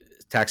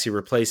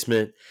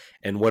replacement?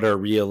 And what are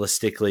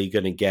realistically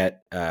going to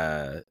get?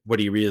 I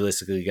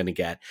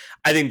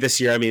think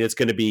this year, it's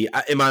going to be,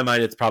 in my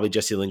mind, it's probably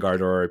Jesse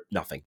Lingard or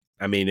nothing.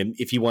 I mean,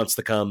 if he wants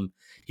to come,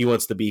 he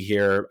wants to be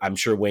here. I'm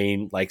sure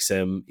Wayne likes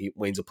him.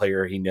 Wayne's a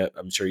player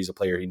I'm sure he's a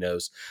player he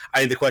knows. I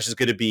think the question is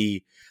going to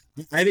be,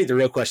 the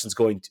real question is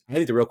going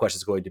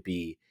to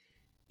be,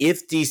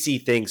 if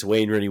DC thinks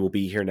Wayne Rooney will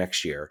be here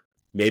next year,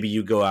 maybe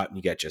you go out and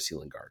you get Jesse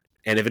Lingard.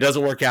 And if it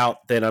doesn't work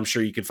out, then I'm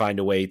sure you can find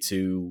a way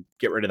to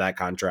get rid of that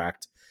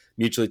contract,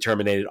 mutually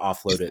terminate it,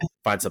 offload it,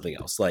 find something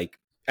else.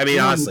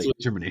 Honestly,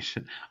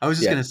 termination. I was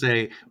just going to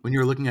say, when you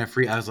were looking at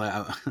I was like,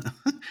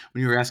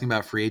 when you were asking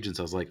about free agents,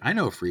 I was like, I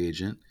know a free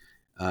agent.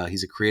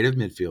 He's a creative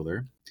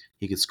midfielder.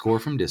 He could score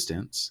from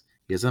distance.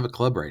 He doesn't have a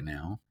club right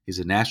now. He's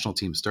a national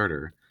team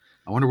starter.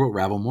 I wonder what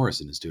Ravel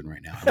Morrison is doing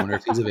right now. I wonder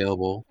if he's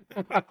available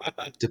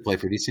to play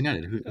for DC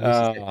United.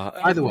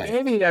 By the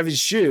way,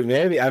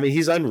 maybe.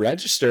 He's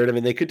unregistered.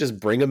 They could just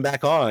bring him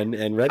back on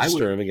and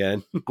register him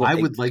again. I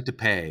would like to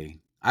pay.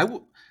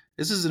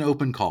 This is an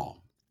open call.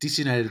 DC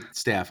United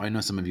staff, I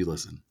know some of you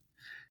listen.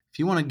 If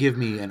you want to give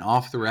me an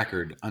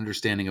off-the-record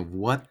understanding of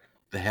what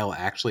the hell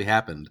actually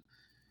happened,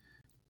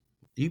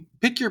 you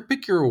pick your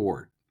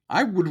award.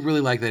 I would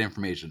really like that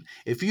information.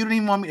 If you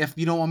don't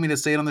want me to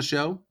say it on the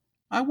show,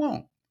 I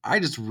won't. I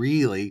just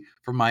really,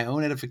 for my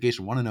own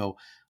edification, want to know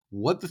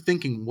what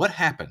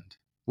happened.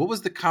 What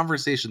was the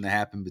conversation that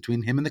happened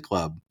between him and the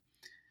club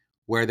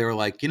where they were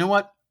like, you know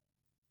what?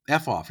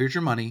 F off. Here's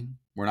your money.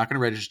 We're not going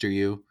to register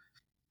you.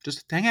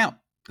 Just hang out.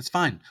 It's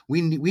fine.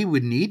 We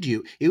would need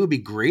you. It would be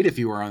great if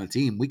you were on the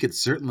team. We could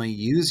certainly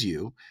use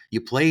you.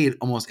 You played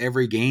almost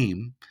every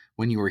game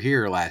when you were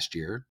here last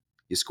year.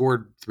 You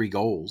scored 3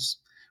 goals,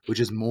 which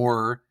is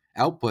more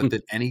output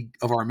than any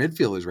of our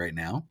midfielders right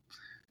now.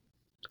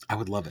 I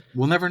would love it.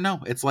 We'll never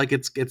know. It's like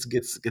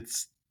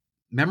it's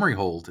memory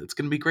hold. It's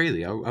going to be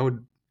crazy. I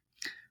would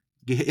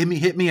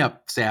hit me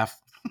up,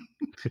 staff.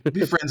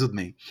 Be friends with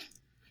me.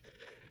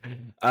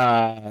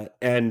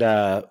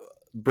 Brandon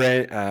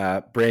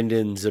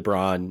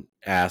Zebron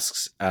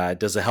asks,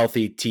 does a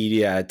healthy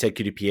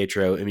Teku Di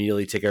Pietro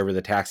immediately take over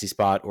the taxi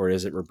spot, or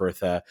is it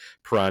Robertha,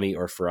 Pirani,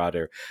 or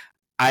Ferrater?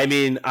 I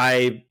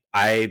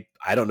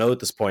don't know at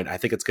this point. I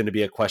think it's going to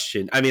be a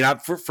question.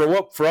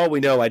 For all we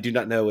know, I do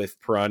not know if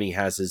Pirani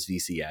has his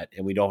visa yet,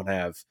 and we don't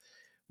have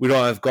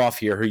Goff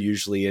here, who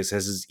usually has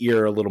his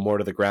ear a little more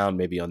to the ground,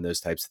 maybe on those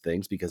types of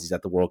things because he's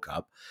at the World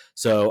Cup.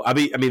 So I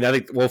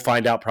think we'll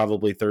find out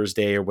probably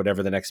Thursday or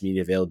whatever the next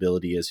media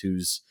availability is,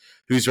 who's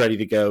ready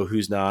to go,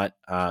 who's not.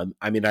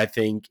 I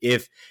think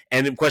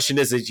and the question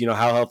is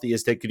how healthy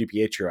is Teku Di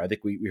Pietro? I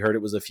think we heard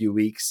it was a few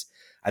weeks.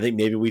 I think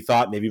we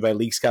thought maybe by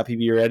Leagues Cup he'd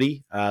be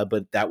ready,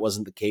 but that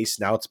wasn't the case.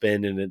 Now it's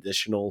been an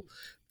additional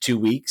 2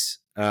 weeks.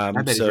 I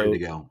bet he's ready to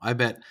go. I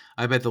bet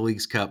the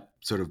Leagues Cup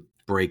sort of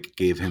break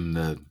gave him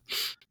the,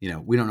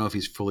 we don't know if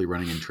he's fully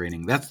running in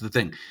training. That's the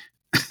thing.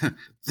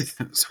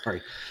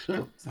 Sorry.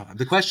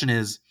 The question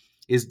is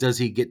does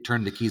he get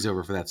turned the keys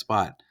over for that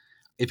spot?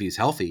 If he's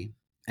healthy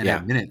and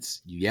have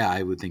minutes,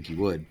 I would think you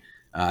would.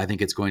 I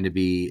think it's going to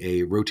be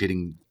a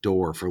rotating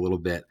door for a little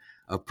bit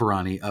of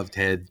Pirani, of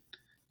Ted,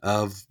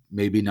 of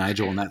maybe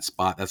Nigel in that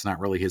spot. That's not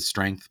really his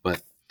strength,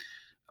 but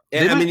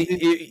I mean,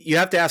 you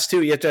have to ask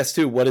too. You have to ask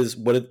too. What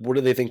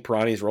do they think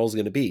Pirani's role is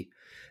going to be?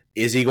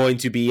 Is he going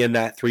to be in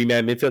that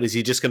 3-man midfield? Is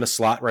he just going to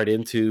slot right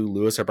into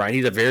Lewis O'Brien?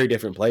 He's a very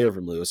different player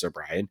from Lewis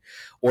O'Brien,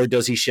 or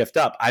does he shift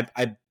up?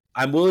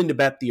 I'm willing to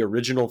bet the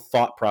original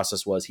thought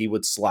process was he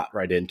would slot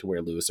right into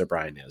where Lewis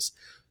O'Brien is,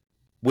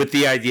 with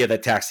the idea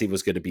that Taxi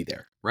was going to be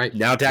there. Right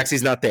now,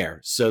 Taxi's not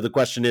there, so the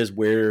question is,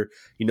 where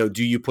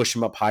do you push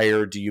him up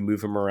higher? Do you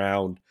move him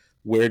around?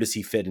 Where does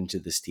he fit into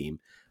this team?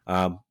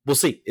 We'll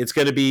see. It's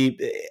going to be.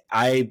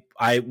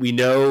 We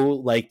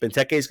know like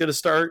Benteke is going to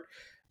start.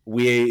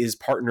 His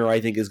partner,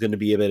 I think, is going to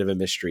be a bit of a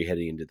mystery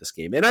heading into this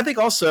game. And I think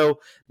also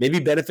maybe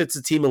benefits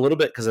the team a little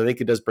bit because I think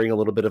it does bring a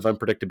little bit of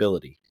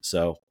unpredictability.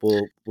 So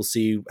we'll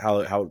see how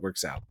it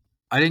works out.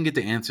 I didn't get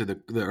to answer the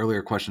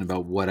earlier question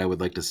about what I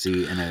would like to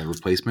see in a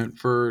replacement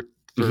for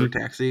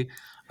Taxi.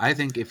 I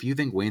think if you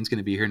think Wayne's going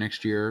to be here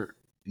next year,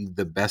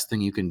 the best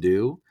thing you can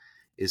do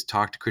is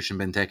talk to Christian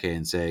Benteke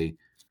and say,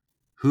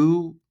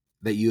 who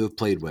that you have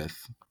played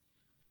with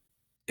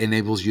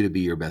enables you to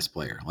be your best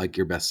player, like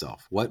your best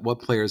self. What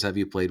players have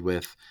you played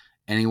with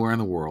anywhere in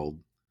the world?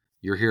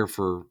 You're here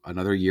for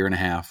another year and a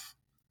half.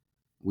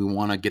 We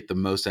want to get the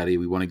most out of you.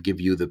 We want to give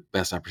you the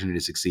best opportunity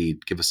to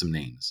succeed. Give us some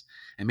names.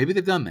 And maybe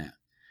they've done that.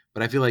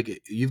 But I feel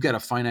like you've got a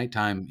finite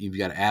time. You've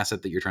got an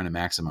asset that you're trying to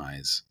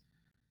maximize.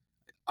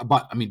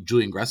 But I mean,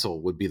 Julian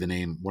Gressel would be the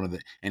name,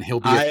 and he'll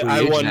be a free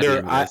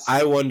agent.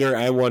 I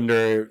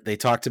wonder. They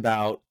talked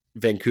about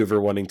Vancouver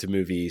wanting to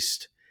move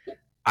east.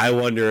 I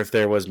wonder if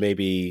there was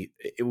maybe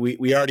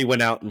we already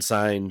went out and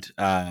signed.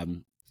 I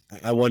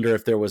wonder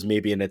if there was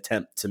maybe an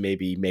attempt to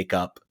maybe make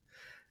up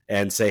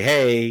and say,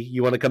 "Hey,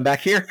 you want to come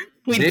back here?"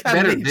 They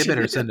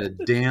better send a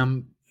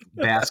damn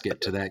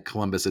basket to that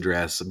Columbus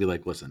address and be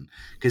like, "Listen,"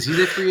 because he's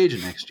a free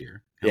agent next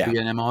year. He'll be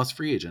an MLS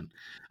free agent.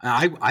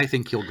 I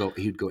think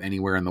he'd go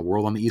anywhere in the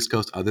world on the East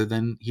Coast other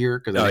than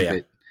here.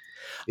 Because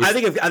I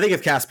think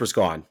if Casper's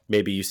gone,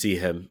 maybe you see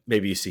him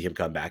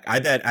come back.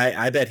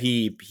 I bet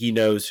he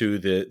knows who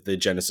the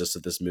genesis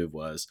of this move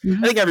was.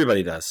 Mm-hmm. I think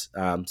everybody does.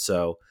 I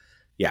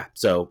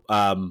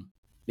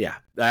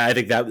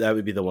think that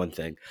would be the one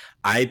thing.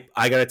 I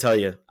gotta tell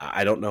you,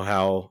 I don't know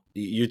how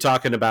you're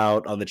talking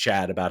about on the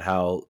chat about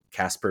how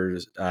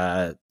Casper's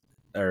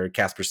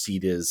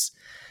seat is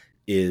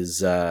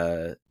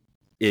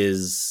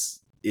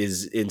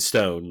in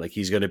stone, like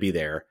he's going to be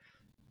there.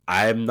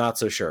 I'm not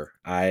so sure.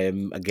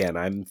 I'm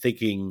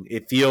thinking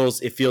it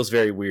feels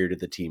very weird at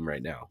the team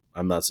right now.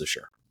 I'm not so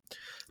sure.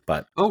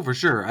 But for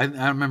sure. I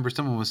remember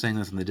someone was saying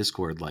this in the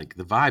Discord, like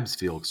the vibes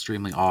feel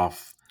extremely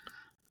off.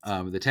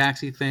 The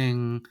Taxi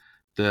thing,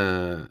 I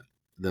don't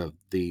know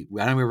if we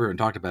ever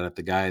talked about it,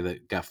 the guy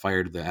that got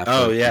fired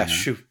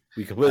shoot.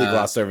 We completely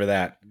glossed over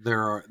that.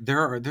 I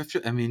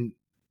mean,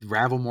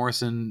 Ravel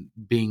Morrison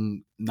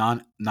being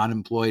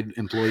non-employed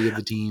employee of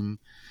the team.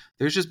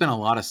 There's just been a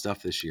lot of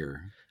stuff this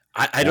year.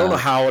 I don't know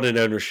how in an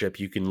ownership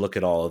you can look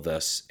at all of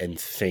this and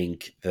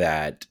think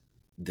that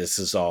this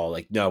is all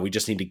like, no, we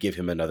just need to give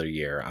him another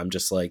year. I'm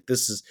just like,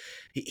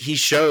 he's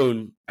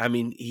shown. I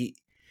mean, he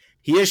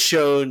has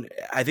shown.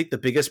 I think the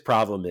biggest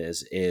problem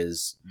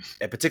is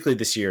particularly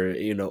this year,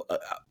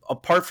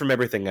 apart from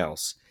everything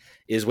else,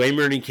 is Wayne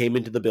Rooney came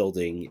into the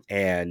building,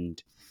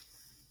 and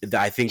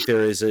I think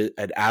there is and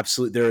it's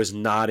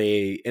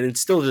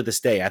still to this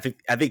day. I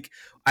think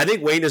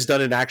Wayne has done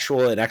an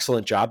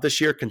excellent job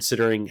this year,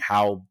 considering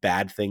how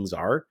bad things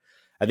are.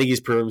 I think he's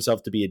proven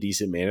himself to be a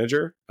decent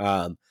manager.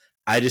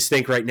 I just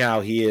think right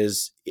now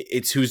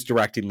it's who's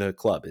directing the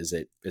club. Is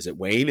it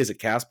Wayne? Is it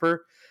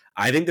Casper?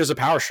 I think there's a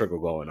power struggle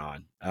going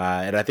on.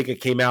 And I think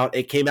it came out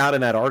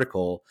in that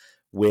article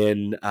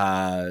when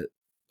I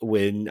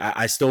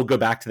still go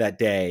back to that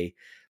day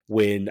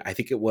when I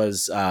think it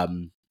was,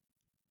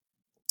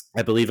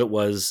 I believe it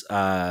was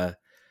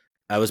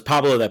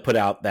Pablo that put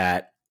out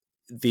that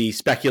the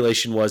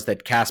speculation was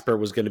that Casper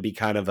was going to be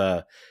kind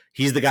of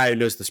he's the guy who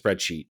knows the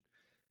spreadsheet.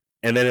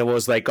 And then it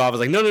was like, Goff was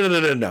like,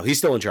 no, he's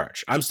still in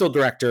charge. I'm still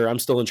director. I'm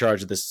still in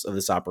charge of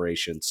this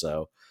operation.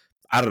 So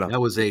I don't know. That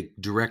was a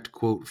direct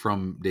quote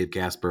from Dave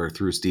Casper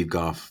through Steve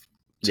Goff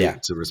to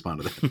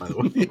respond to that, by the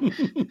way.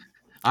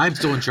 I'm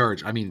still in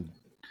charge. I mean,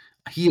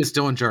 he is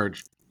still in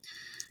charge.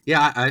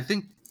 Yeah, I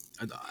think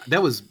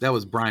that was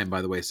Brian,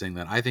 by the way, saying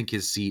that. I think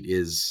his seat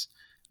is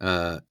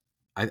I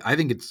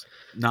think it's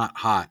not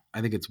hot.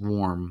 I think it's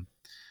warm.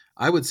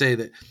 I would say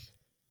that,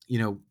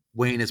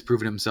 Wayne has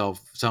proven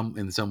himself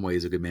in some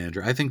ways a good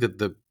manager. I think that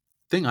the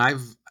thing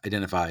I've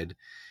identified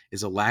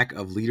is a lack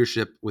of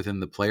leadership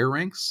within the player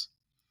ranks.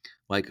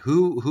 Like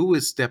who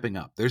is stepping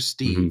up? There's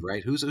Steve, mm-hmm.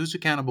 right? Who's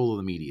accountable to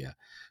the media?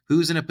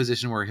 Who's in a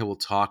position where he will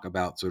talk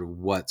about sort of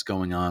what's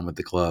going on with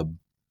the club?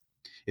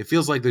 It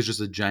feels like there's just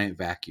a giant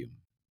vacuum,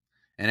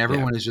 and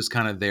everyone is just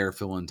kind of there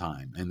filling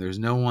time. And there's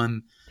no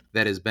one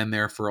that has been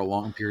there for a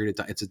long period of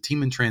time. It's a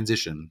team in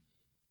transition.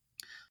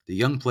 The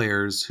young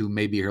players who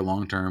may be here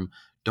long term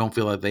don't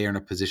feel like they are in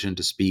a position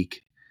to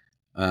speak.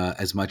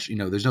 as much.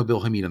 There's no Bill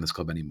Hamid on this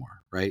club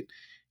anymore, right?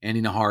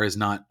 Andy Nahar is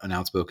not an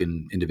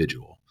outspoken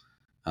individual.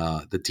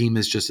 The team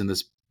is just in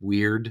this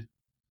weird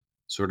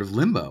sort of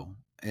limbo.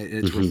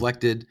 It's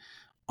reflected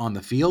on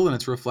the field, and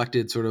it's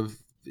reflected sort of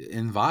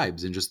in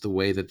vibes and just the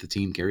way that the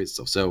team carries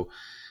itself. So,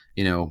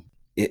 I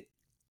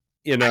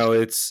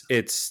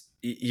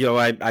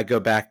go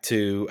back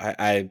to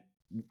I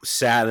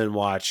sat and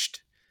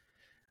watched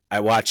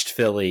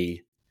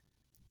Philly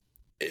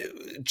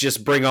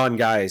just bring on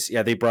guys.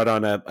 Yeah, they brought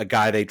on a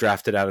guy they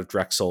drafted out of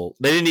Drexel.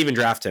 They didn't even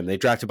draft him. They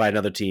drafted by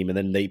another team, and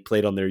then they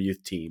played on their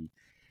youth team.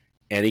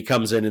 And he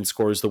comes in and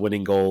scores the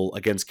winning goal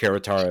against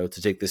Querétaro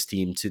to take this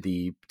team to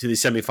the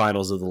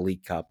semifinals of the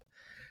League Cup.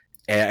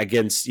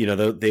 Against,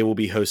 they will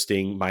be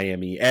hosting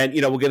Miami. And,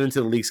 we'll get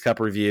into the Leagues Cup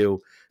review.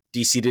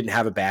 DC didn't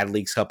have a bad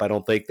Leagues Cup. I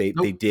don't think they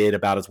did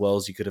about as well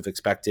as you could have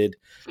expected.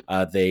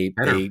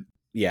 Better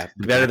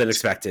than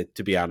expected,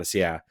 to be honest.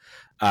 Yeah.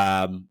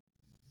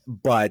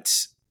 But,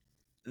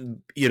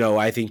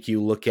 I think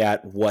you look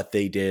at what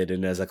they did,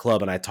 and as a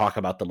club, and I talk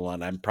about them a lot,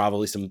 and I'm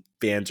probably some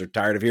fans are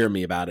tired of hearing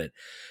me about it.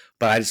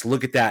 But I just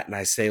look at that and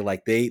I say,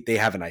 like, they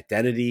have an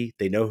identity.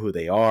 They know who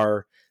they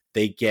are.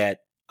 They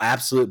get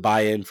absolute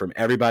buy-in from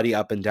everybody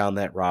up and down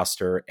that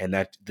roster. And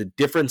that the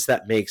difference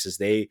that makes is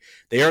they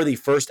are the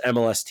first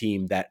MLS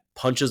team that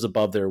punches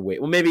above their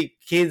weight. Well, maybe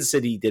Kansas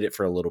City did it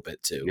for a little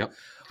bit too. Yep,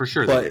 for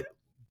sure.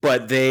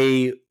 But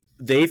they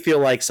feel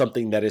like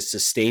something that is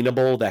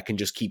sustainable, that can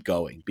just keep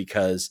going,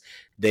 because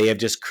they have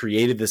just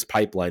created this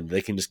pipeline.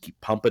 They can just keep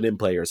pumping in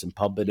players and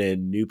pumping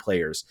in new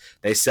players.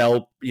 They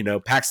sell,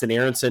 Paxton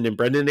Aronson and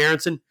Brendan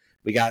Aronson.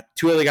 We got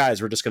two other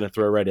guys we're just going to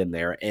throw right in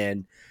there.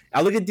 And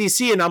I look at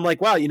DC and I'm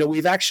like, wow,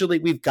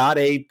 we've got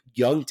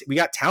we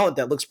got talent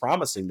that looks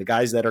promising. The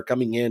guys that are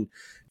coming in,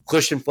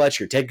 Christian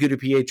Fletcher, Ted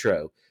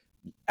Gudapietro,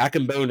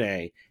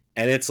 Akambone.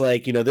 And it's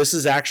like, this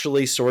is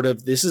actually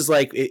this is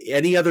like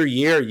any other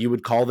year you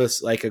would call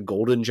this like a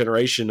golden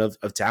generation of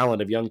talent,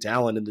 of young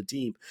talent in the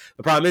team.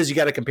 The problem is you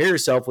got to compare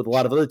yourself with a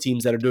lot of other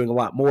teams that are doing a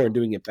lot more and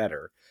doing it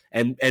better.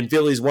 And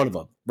Philly's one of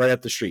them, right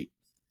up the street.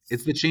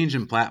 It's the change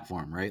in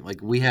platform, right? Like,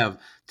 we have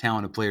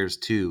talented players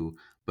too,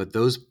 but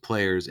those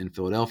players in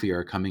Philadelphia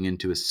are coming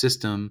into a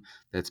system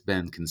that's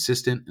been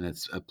consistent, and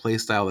it's a play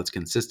style that's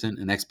consistent,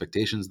 and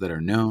expectations that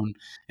are known,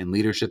 and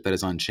leadership that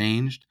is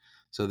unchanged.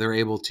 So they're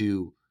able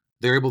to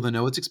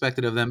know what's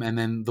expected of them, and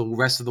then the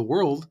rest of the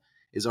world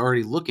is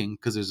already looking,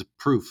 because there's a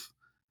proof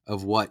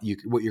of what you're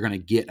going to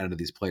get out of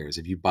these players.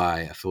 If you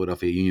buy a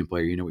Philadelphia Union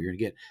player, you know what you're going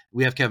to get.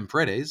 We have Kevin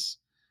Paredes,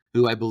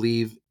 who I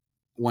believe,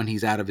 when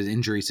he's out of his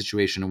injury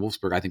situation in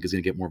Wolfsburg, I think is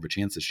going to get more of a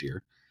chance this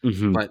year.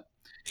 Mm-hmm. But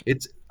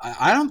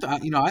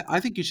I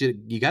think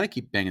you got to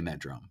keep banging that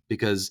drum,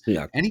 because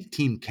any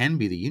team can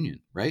be the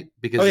Union, right?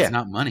 Because it's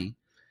not money.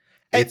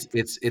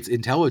 It's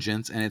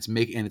intelligence, and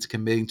it's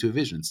committing to a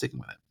vision and sticking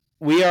with it.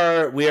 We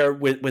are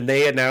when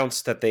they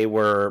announced that they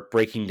were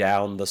breaking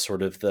down the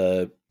sort of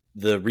the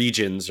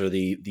regions, or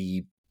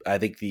I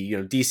think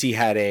DC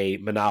had a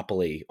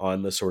monopoly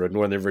on the sort of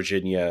Northern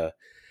Virginia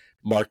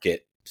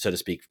market, so to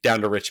speak,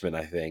 down to Richmond,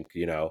 I think,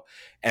 and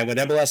when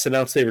MLS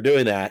announced they were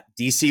doing that,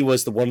 DC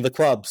was one of the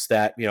clubs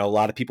that, a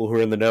lot of people who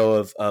are in the know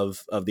of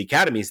the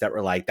academies that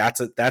were like, that's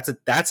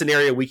an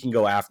area we can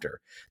go after.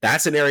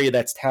 That's an area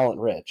that's talent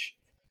rich.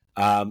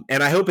 And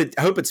I hope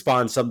it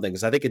spawned something,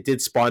 because I think it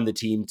did spawn the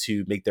team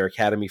to make their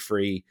academy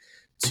free,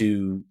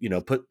 to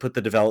put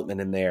the development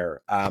in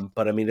there.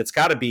 But I mean, it's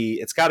got to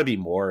be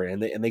more,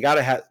 and they got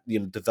to have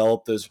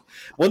develop those.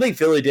 One thing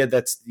Philly did,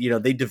 that's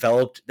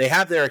they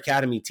have their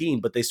academy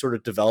team, but they sort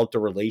of developed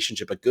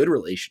a good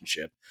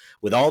relationship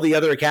with all the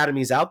other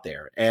academies out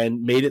there,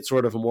 and made it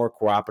sort of a more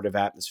cooperative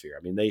atmosphere.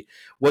 I mean,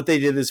 what they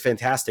did is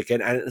fantastic,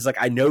 and it's like,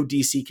 I know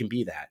DC can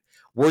be that.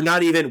 We're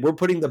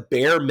putting the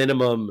bare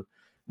minimum,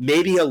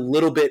 maybe a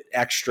little bit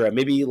extra,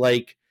 maybe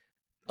like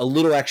a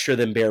little extra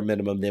than bare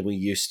minimum than we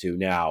used to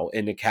now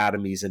in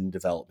academies and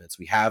developments.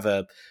 We have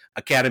a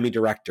academy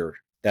director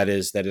that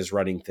is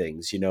running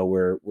things.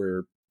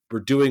 We're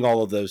doing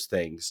all of those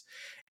things,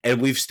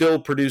 and we've still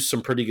produced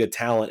some pretty good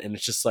talent. And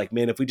it's just like,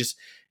 man, if you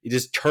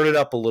just turn it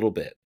up a little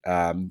bit,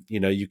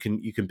 you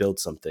can build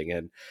something.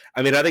 And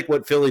I mean, I think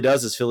what Philly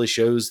does is Philly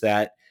shows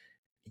that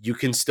you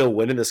can still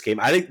win in this game.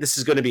 I think this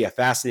is going to be a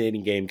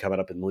fascinating game coming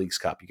up in the Leagues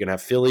Cup. You can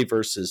have Philly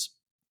versus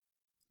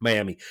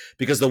Miami,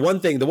 because the one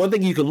thing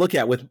you can look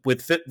at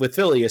with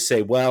Philly is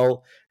say,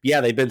 well,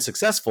 yeah, they've been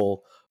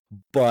successful,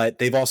 but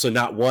they've also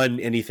not won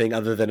anything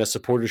other than a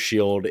Supporters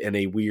Shield in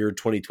a weird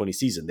 2020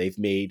 season. They've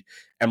made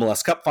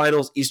MLS Cup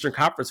finals, Eastern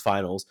Conference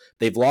finals.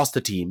 They've lost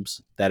to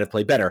teams that have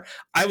played better.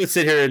 I would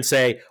sit here and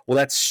say, well,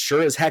 that's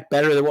sure as heck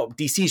better than what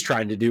DC's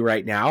trying to do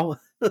right now.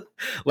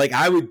 Like,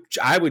 I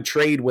would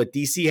trade what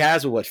DC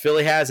has with what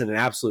Philly has in an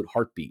absolute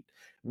heartbeat,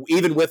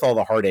 even with all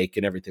the heartache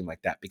and everything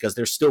like that, because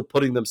they're still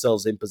putting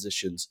themselves in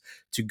positions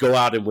to go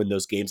out and win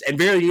those games, and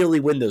very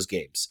nearly win those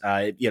games.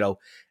 They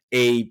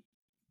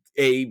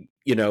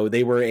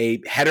were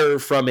a header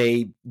from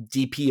a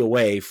DP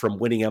away from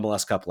winning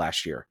MLS Cup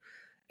last year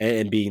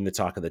and being the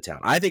talk of the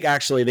town. I think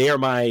actually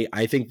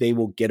I think they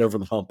will get over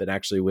the hump and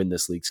actually win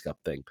this Leagues Cup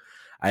thing.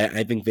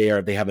 I think they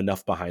have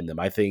enough behind them.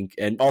 I think,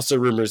 and also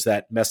rumors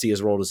that Messi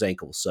has rolled his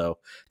ankle, so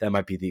that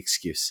might be the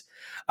excuse.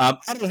 I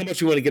don't know how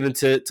much we want to get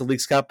into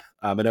Leagues Cup.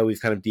 I know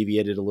we've kind of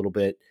deviated a little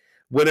bit.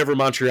 Win over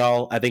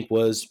Montreal, I think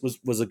was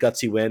a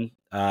gutsy win.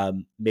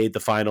 Made the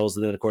finals,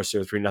 and then of course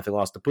their 3-0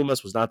 loss to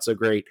Pumas was not so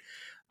great.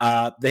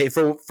 They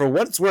for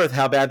what it's worth,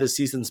 how bad this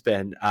season's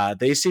been.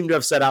 They seem to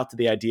have set out to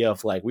the idea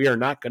of like we are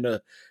not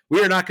gonna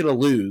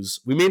lose.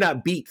 We may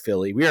not beat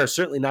Philly. We are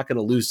certainly not going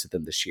to lose to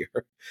them this year,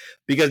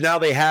 because now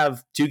they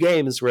have 2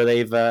 games where they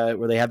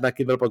have not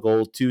given up a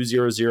goal, 2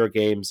 0-0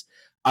 games.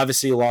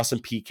 Obviously, a loss in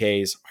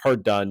PKs,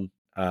 hard done.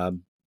 I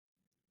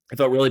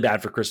felt really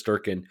bad for Chris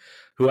Durkin,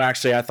 who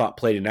actually I thought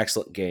played an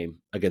excellent game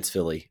against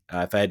Philly.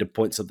 If I had to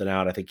point something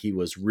out, I think he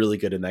was really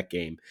good in that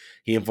game.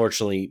 He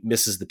unfortunately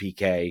misses the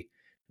PK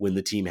when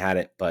the team had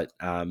it, but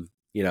who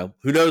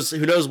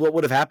knows what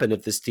would have happened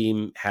if this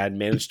team had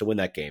managed to win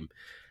that game.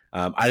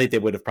 I think they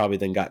would have probably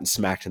then gotten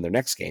smacked in their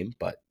next game,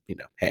 but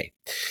hey,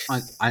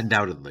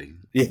 undoubtedly,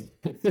 yeah,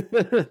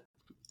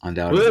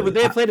 undoubtedly. Would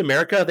they have played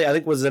America? I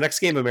think was the next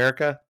game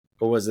America,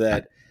 or was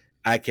that?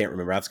 I can't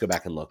remember. I have to go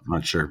back and look. I'm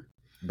not sure.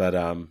 But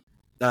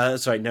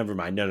sorry, never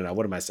mind. No.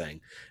 What am I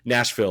saying?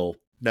 Nashville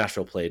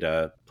played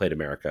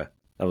America.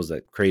 That was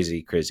a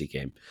crazy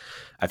game.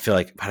 I feel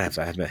like I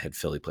have my head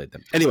Philly played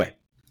them. Anyway,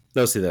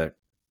 let's see that.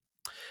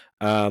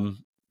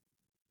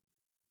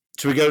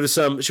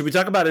 Should we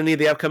talk about any of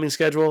the upcoming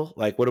schedule?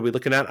 Like, what are we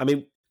looking at? I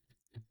mean,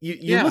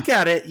 you look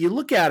at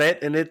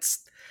it, and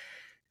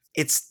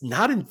it's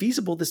not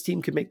infeasible this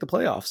team could make the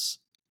playoffs.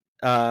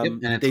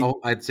 And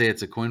I'd say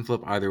it's a coin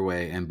flip either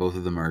way, and both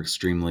of them are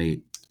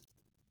extremely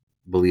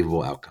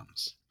believable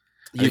outcomes.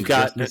 You've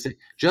got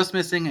just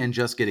missing and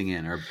just getting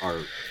in are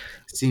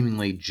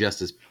seemingly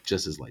just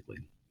as likely.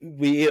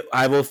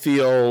 I will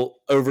feel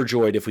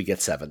overjoyed if we get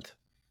 7th.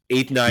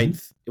 8th,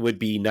 9th would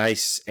be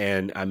nice,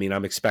 and I mean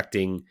I'm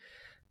expecting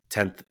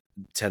 10th,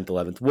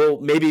 11th.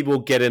 We'll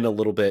get in a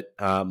little bit.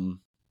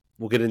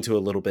 We'll get into a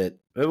little bit.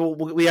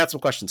 We had some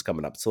questions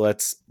coming up, so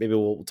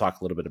we'll talk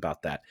a little bit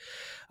about that.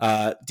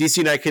 DC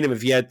United Kingdom,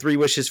 if you had 3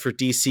 wishes for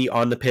DC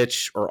on the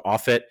pitch or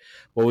off it,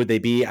 what would they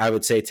be? I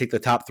would say take the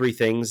top 3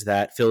 things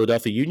that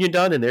Philadelphia Union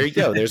done, and there you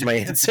go. There's my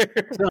answer.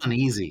 Done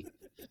easy.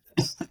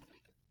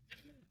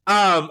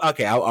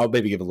 Okay, I'll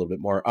maybe give a little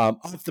bit more.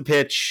 Off the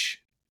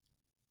pitch,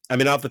 I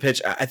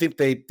think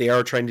they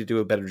are trying to do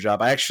a better job.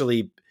 When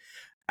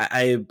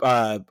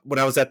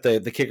I was at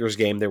the Kickers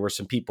game, there were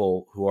some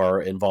people who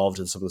are involved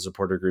in some of the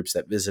supporter groups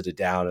that visited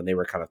down, and they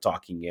were kind of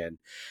talking in.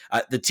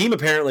 The team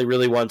apparently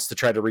really wants to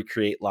try to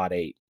recreate Lot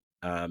 8.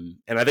 And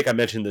I think I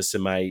mentioned this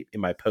in my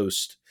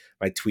post,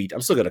 my tweet.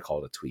 I'm still going to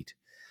call it a tweet.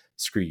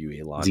 Screw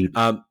you,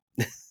 Elon.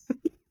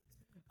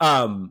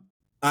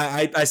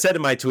 I said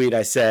in my tweet,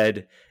 I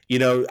said,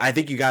 I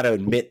think you got to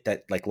admit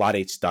that like Lot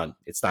 8's done.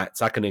 It's not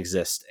going to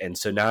exist. And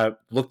so now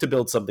look to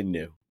build something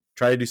new,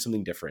 try to do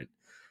something different.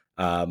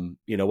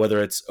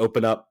 Whether it's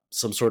open up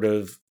some sort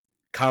of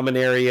common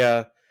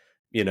area,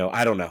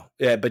 I don't know.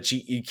 Yeah, but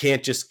you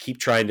can't just keep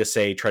trying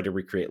to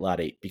recreate Lot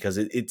 8 because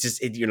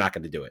you're not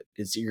going to do it.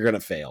 You're going to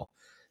fail,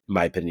 in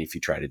my opinion, if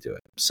you try to do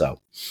it.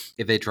 So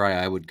if they try,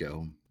 I would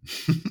go.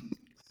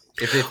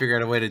 If they figure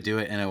out a way to do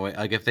it in a way,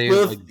 like if they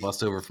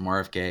bust over from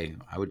RFK,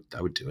 I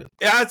would do it.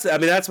 Yeah,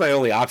 that's my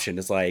only option.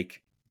 Is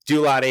like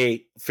do Lot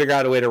 8, figure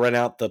out a way to rent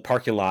out the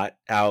parking lot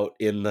out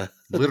in the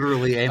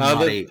literally in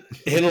Lot 8,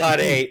 in Lot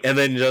 8, and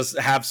then just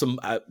have some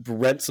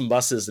rent some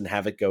buses and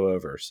have it go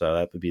over. So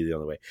that would be the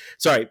only way.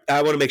 Sorry,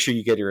 I want to make sure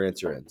you get your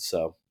answer in.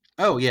 So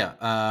I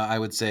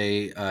would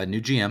say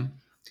new GM,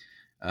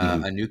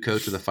 a new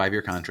coach with a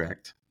 5-year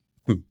contract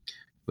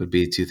would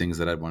be 2 things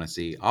that I'd want to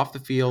see off the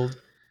field.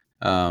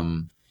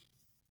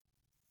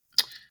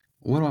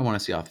 What do I want to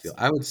see off the field?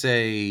 I would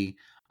say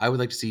I would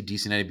like to see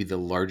DC United be the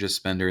largest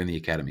spender in the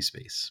academy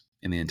space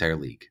in the entire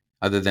league,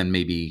 other than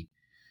maybe,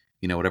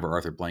 whatever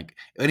Arthur Blank,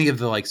 any of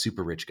the like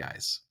super rich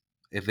guys.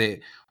 If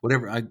the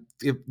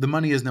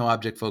money is no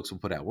object, folks will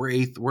put out. We're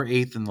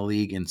eighth in the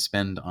league in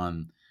spend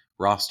on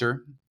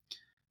roster.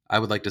 I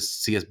would like to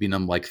see us be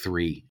number like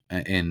 3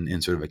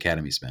 in sort of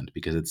academy spend,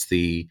 because it's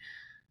a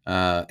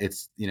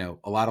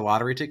lot of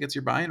lottery tickets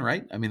you're buying,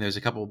 right? I mean, there's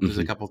a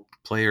couple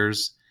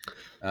players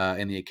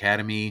in the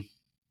academy,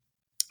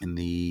 in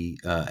the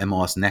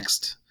MLS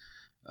Next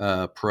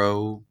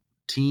Pro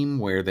team,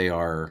 where they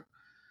are,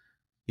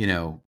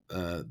 2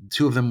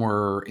 of them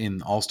were in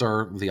the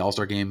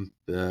All-Star game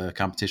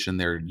competition.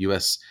 They're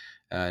U.S.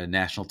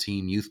 National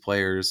team youth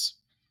players.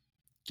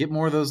 Get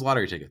more of those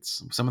lottery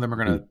tickets. Some of them are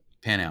going to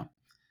pan out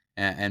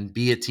and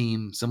be a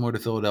team similar to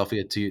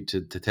Philadelphia, to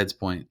Ted's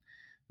point,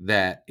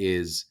 that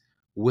is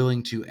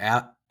willing to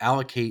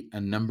allocate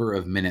a number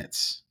of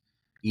minutes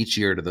each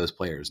year to those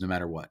players, no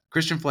matter what.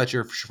 Christian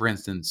Fletcher, for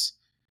instance,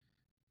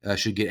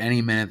 should get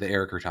any minute that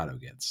Eric Hurtado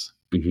gets,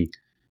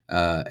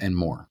 and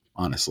more,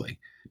 honestly,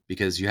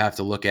 because you have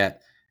to look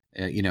at,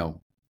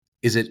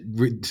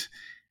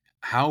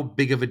 how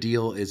big of a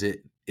deal is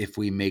it if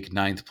we make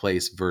 9th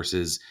place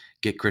versus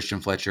get Christian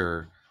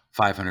Fletcher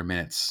 500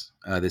 minutes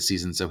this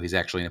season, so he's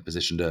actually in a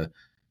position to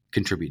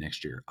contribute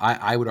next year.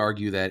 I would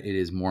argue that it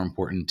is more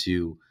important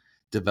to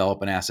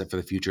develop an asset for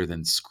the future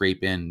than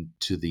scrape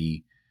into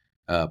the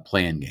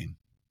play-in game.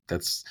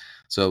 That's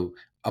so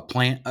a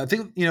plan. I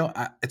think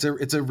it's a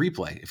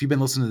replay. If you've been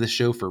listening to this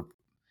show for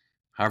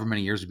however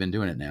many years we've been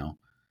doing it now,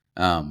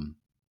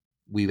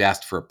 we've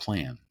asked for a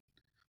plan.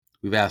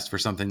 We've asked for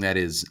something that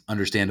is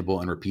understandable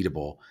and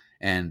repeatable.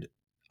 And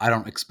I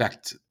don't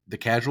expect the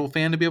casual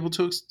fan to be able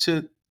to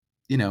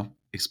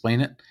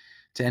explain it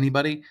to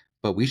anybody,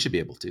 but we should be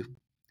able to.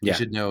 We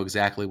should know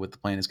exactly what the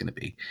plan is going to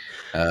be.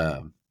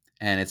 And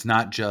it's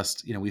not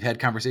just, we've had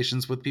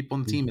conversations with people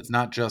on the team. It's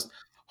not just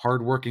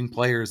hardworking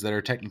players that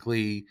are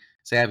technically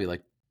savvy.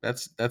 Like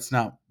that's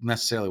not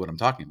necessarily what I'm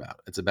talking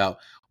about. It's about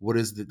what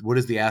is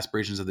the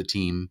aspirations of the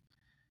team?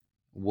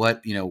 Where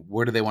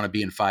do they want to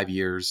be in 5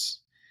 years?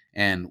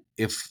 And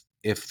if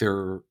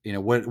they're,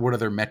 what are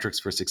their metrics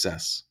for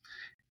success?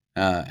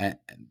 And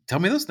tell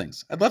me those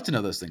things. I'd love to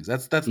know those things.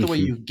 That's the way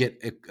you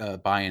get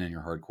buy-in in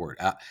your hard court,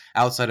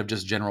 outside of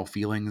just general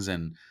feelings.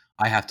 And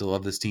I have to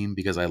love this team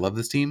because I love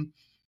this team.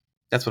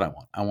 That's what I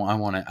want. I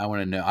want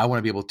to know. I want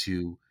to be able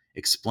to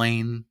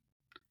explain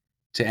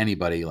to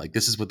anybody, like,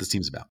 this is what this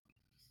team's about.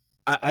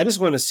 I just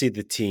want to see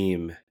the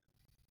team.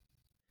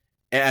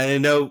 And I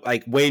know,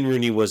 like, Wayne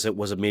Rooney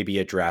was maybe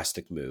a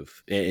drastic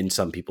move in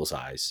some people's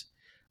eyes.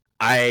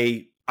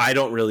 I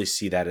don't really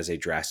see that as a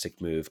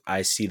drastic move.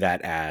 I see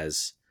that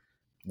as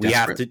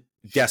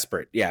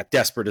desperate. Yeah,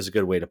 desperate is a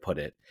good way to put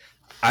it.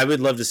 I would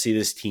love to see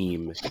this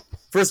team.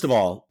 First of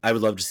all, I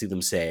would love to see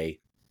them say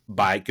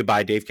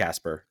goodbye, Dave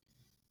Casper.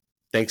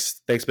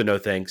 Thanks, but no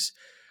thanks.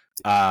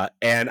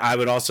 And I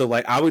would also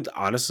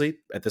honestly,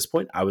 at this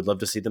point, I would love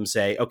to see them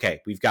say,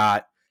 okay, we've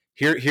got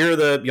here are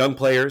the young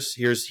players.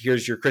 Here's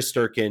your Chris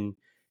Durkin.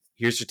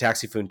 Here's your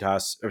Taxi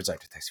Fountas. Or sorry,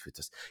 Taxi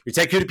Fountas. Your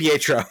Teku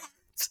Pietro.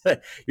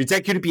 Your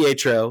Teku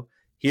Pietro.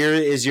 Here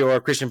is your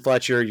Christian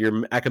Fletcher, your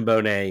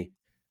Akambone.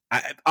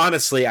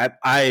 Honestly,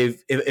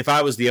 if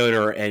I was the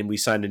owner and we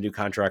signed a new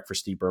contract for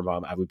Steve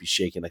Birnbaum, I would be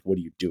shaking. Like, what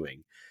are you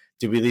doing?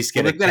 Do we at least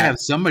get? They've got to have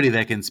somebody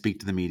that can speak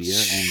to the media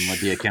and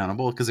be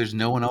accountable, because there's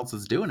no one else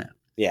that's doing it.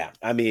 Yeah,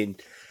 I mean,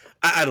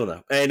 I don't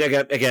know. And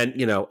again,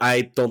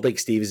 I don't think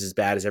Steve is as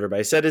bad as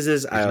everybody said it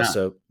is.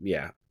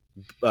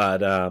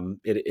 But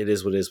it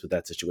is what it is with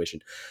that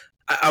situation.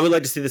 I would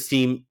like to see this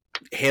team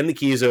hand the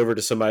keys over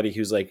to somebody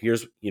who's like,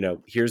 here's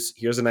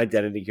an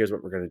identity. Here's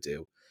what we're going to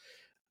do.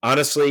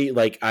 Honestly,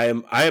 like I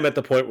am at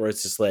the point where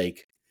it's just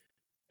like,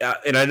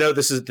 and I know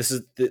this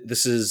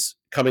is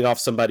coming off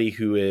somebody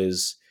who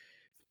is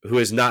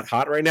not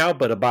hot right now,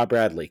 but a Bob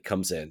Bradley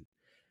comes in.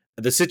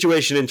 The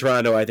situation in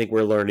Toronto, I think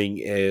we're learning,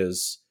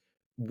 is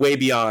way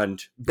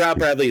beyond. Bob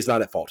Bradley is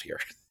not at fault here.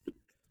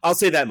 I'll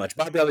say that much.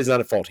 Bob Bradley is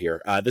not at fault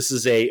here. This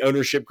is a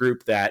ownership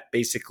group that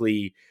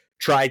basically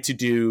tried to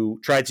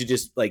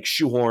just like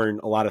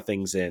shoehorn a lot of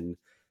things in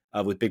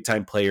with big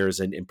time players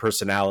and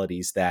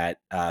personalities that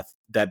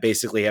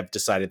basically have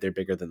decided they're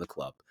bigger than the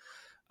club.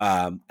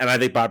 And I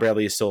think Bob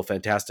Bradley is still a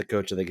fantastic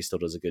coach. I think he still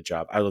does a good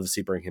job. I'd love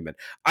to bring him in.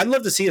 I'd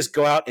love to see us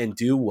go out and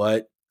do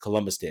what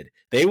Columbus did.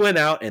 They went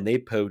out and they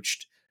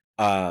poached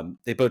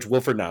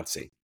Wilfred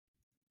Nancy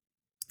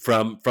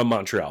from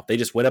Montreal. They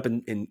just went up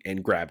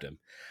and grabbed him.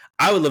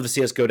 I would love to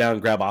see us go down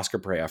and grab Oscar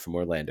Pereira from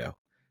Orlando.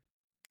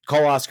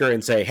 Call Oscar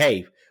and say,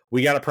 hey,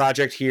 we got a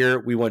project here.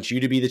 We want you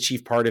to be the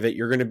chief part of it.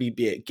 You're going to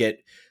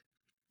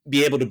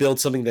be able to build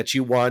something that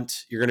you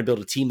want. You're going to build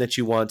a team that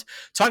you want.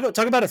 Talk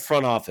about a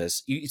front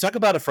office. You talk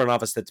about a front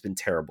office that's been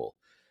terrible.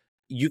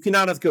 You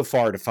cannot have to go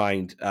far to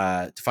find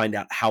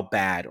out how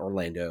bad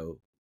Orlando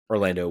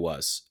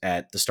was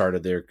at the start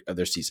of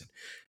their season.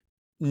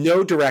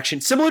 No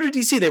direction. Similar to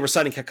DC, they were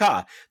signing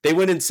Kaká. They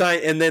went and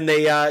signed, and then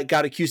they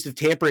got accused of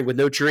tampering with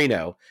No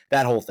Chirino.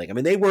 That whole thing. I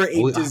mean, they were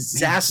a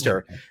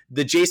disaster.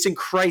 The Jason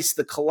Christ,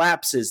 the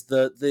collapses,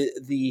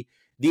 the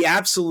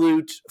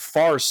absolute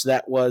farce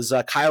that was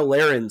Kyle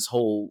Laren's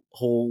whole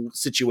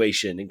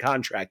situation and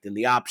contract and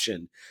the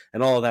option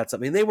and all of that stuff.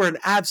 I mean, they were an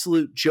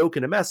absolute joke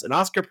and a mess. And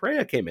Oscar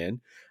Pereira came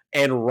in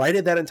and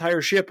righted that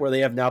entire ship, where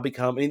they have now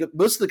become. I mean,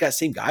 most of the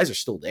same guys are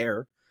still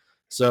there.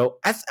 So,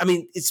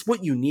 it's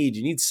what you need.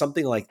 You need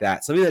something like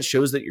that, something that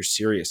shows that you're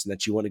serious and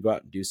that you want to go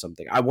out and do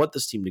something. I want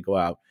this team to go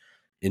out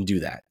and do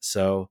that.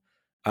 So,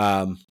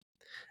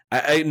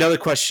 another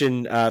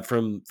question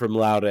from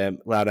Loud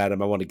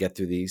Adam. I want to get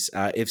through these.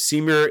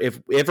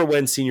 If or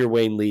when Senior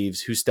Wayne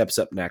leaves, who steps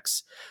up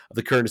next? Of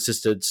the current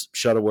assistants,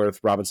 Shuttleworth,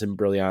 Robinson,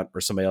 Brilliant,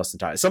 or somebody else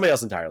entirely? Somebody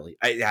else entirely.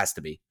 It has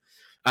to be.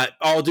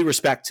 All due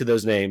respect to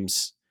those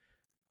names,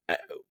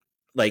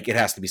 it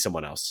has to be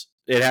someone else.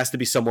 It has to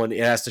be someone.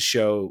 It has to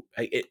show.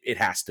 It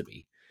has to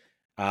be.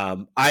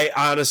 I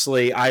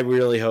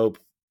really hope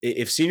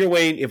if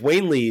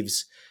Wayne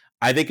leaves,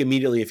 I think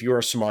immediately, if you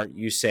are smart,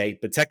 you say,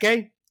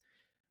 Benteke,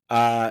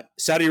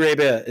 Saudi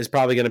Arabia is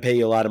probably going to pay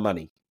you a lot of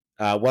money.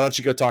 Why don't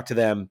you go talk to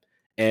them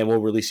and we'll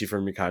release you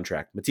from your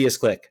contract? Matthias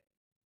Klick,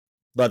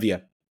 love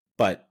you,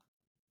 but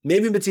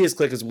maybe Matthias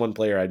Klick is one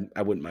player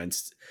I wouldn't mind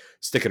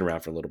sticking around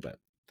for a little bit,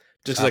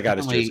 just because I got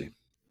his jersey.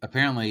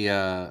 Apparently,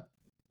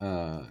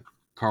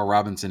 Carl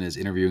Robinson is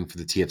interviewing for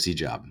the TFC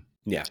job.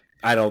 Yeah,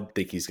 I don't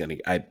think he's going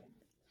to.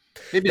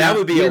 Maybe that not.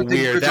 would be a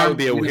weird. That would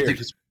be a we weird.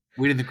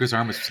 We didn't think Chris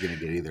Armas was going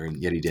to get either,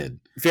 and yet he did.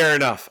 Fair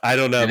enough. I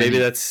don't know. Maybe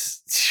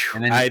that's.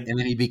 And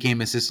then he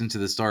became assistant to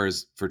the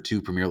Stars for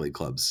 2 Premier League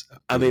clubs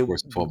over the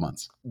course of 12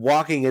 months.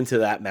 Walking into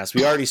that mess,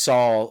 we already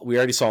saw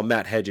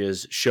Matt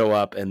Hedges show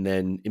up and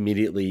then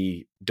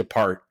immediately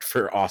depart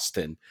for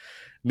Austin.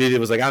 Immediately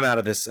was like, I'm out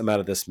of this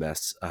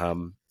mess.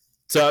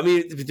 So I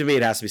mean, to me,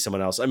 it has to be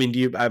someone else. I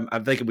mean,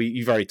 I'm thinking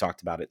you've already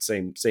talked about it.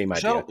 Same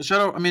idea.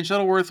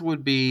 Shuttleworth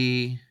would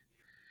be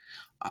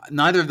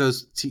neither of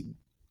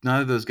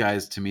those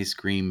guys to me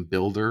scream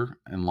builder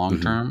and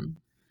long term.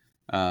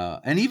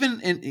 And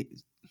even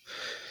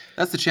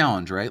that's the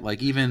challenge, right?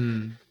 Like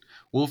even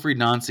Wilfried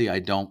Nancy,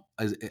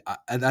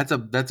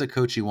 that's a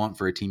coach you want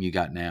for a team you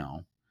got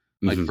now,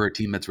 like for a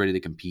team that's ready to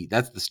compete.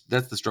 That's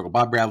the struggle.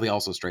 Bob Bradley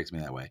also strikes me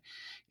that way.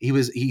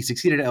 He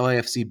succeeded at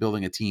LAFC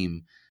building a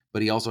team,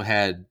 but he also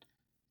had,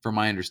 from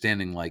my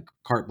understanding, like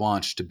carte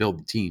blanche to build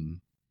the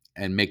team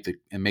and make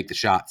the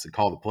shots and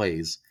call the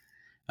plays.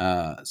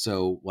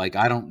 So like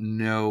I don't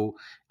know.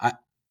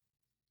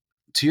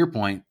 To your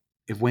point,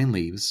 if Wayne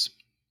leaves,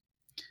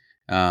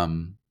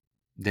 then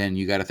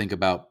you got to think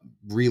about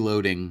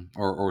reloading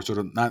or sort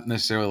of not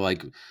necessarily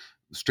like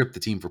strip the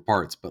team for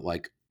parts, but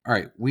like, all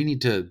right, we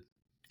need to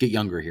get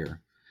younger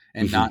here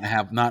and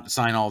not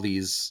sign all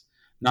these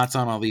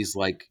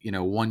like,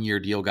 1-year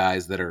deal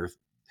guys that are,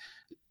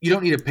 you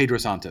don't need a Pedro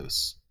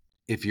Santos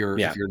if you're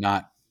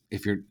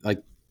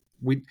like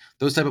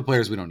those type of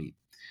players we don't need.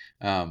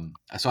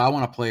 So I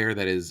want a player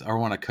I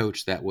want a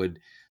coach that would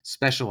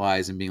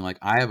specialize in being like,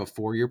 I have a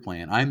 4-year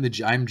plan. I'm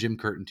Jim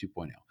Curtin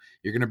 2.0.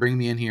 You're going to bring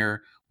me in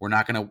here. We're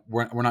not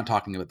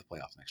talking about the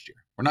playoffs next year.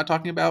 We're not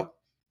talking about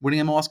winning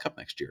MLS Cup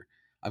next year.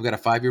 I've got a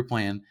 5-year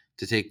plan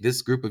to take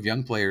this group of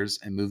young players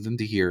and move them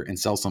to here and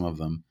sell some of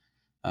them,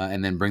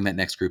 and then bring that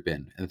next group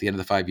in. And at the end of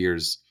the 5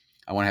 years,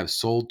 I want to have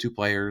sold 2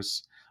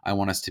 players. I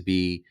want us to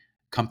be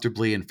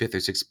comfortably in 5th or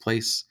 6th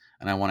place,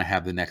 and I want to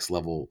have the next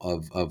level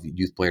of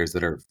youth players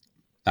that are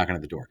knocking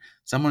at the door.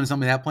 Someone to tell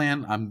me that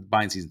plan, I'm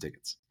buying season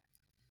tickets.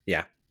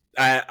 Yeah,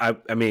 I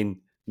mean,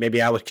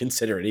 maybe I would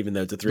consider it, even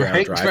though it's a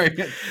 3-hour drive. Right.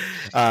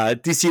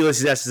 DC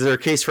Ulysses asks, is there a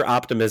case for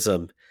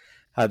optimism?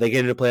 They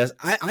get into playoffs.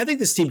 I think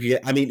this team could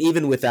get. I mean,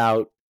 even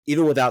without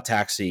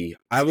Taxi,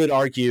 I would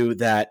argue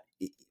that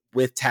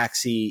with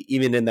Taxi,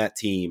 even in that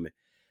team,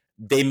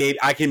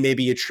 I can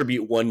maybe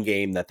attribute one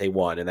game that they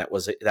won, and that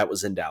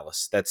was in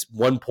Dallas. That's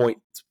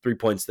 1.3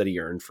 points that he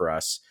earned for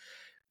us.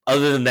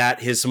 Other than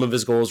that, some of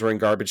his goals were in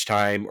garbage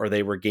time, or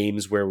they were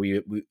games where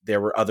there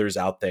were others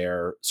out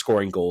there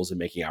scoring goals and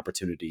making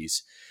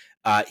opportunities.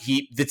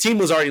 The team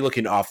was already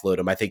looking to offload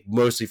him, I think,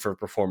 mostly for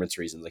performance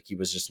reasons. Like he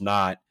was just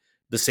not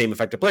the same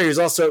effective player. He's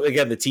also,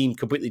 again, the team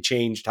completely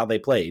changed how they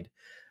played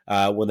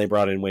when they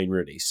brought in Wayne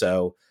Rooney.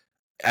 So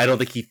I don't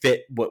think he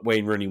fit what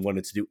Wayne Rooney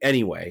wanted to do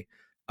anyway.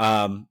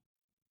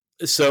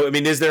 So, I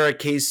mean, is there a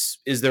case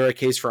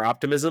for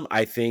optimism?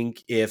 I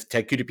think if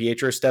Ted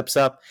Kudapietro steps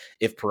up,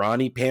 if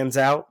Pirani pans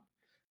out,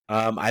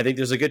 I think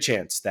there's a good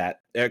chance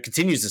that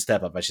continues to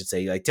step up, I should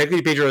say. Like Ted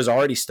Kudapietro has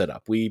already stood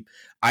up. We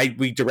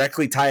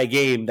directly tie a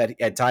game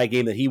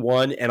that he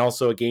won, and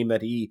also a game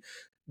that he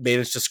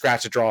managed to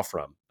scratch a draw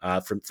from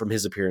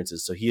his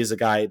appearances. So he is a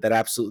guy that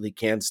absolutely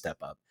can step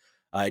up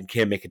and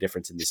can make a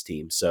difference in this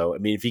team. So, I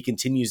mean, if he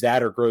continues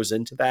that or grows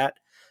into that,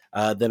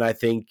 then I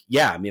think,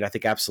 I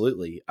think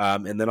absolutely.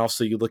 And then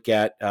also you look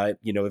at,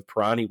 if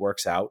Pirani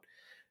works out,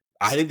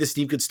 I think this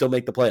team could still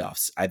make the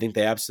playoffs. I think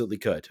they absolutely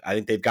could. I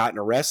think they've gotten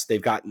a rest.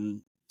 They've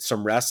gotten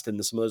some rest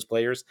in some of those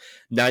players.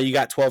 Now you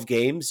got 12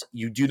 games.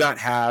 You do not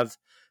have,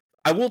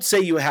 I won't say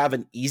you have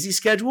an easy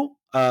schedule,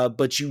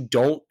 but you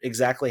don't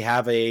exactly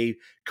have a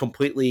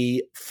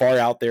completely far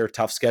out there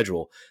tough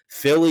schedule.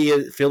 Philly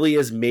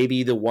is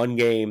maybe the one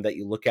game that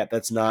you look at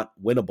that's not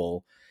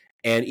winnable.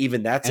 And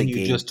even that's a game.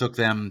 And you just took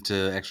them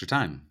to extra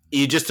time.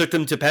 You just took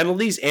them to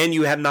penalties, and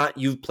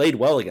you've played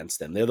well against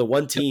them. They're the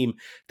one team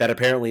that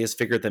apparently has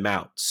figured them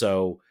out.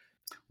 So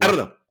I don't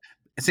know.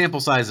 Sample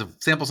size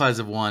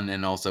of one,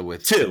 and also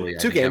with two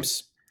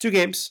games.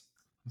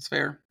 That's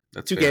fair.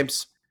 That's two fair.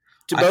 games.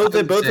 Both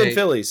in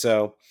Philly.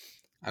 So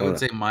I would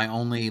say my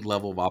only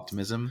level of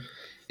optimism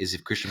is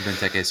if Christian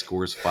Benteke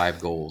scores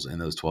 5 goals in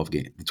those 12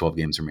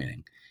 games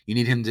remaining. You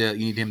need him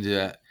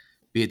to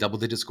be a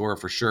double-digit scorer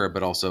for sure,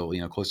 but also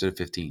closer to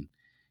 15.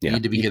 You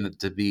need to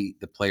be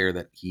the player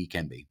that he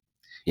can be.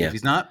 Yeah. If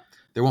he's not,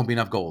 there won't be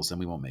enough goals, and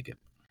we won't make it.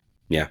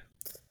 Yeah.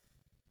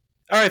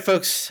 All right,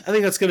 folks. I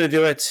think that's going to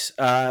do it.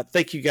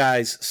 Thank you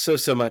guys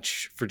so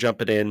much for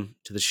jumping in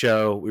to the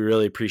show. We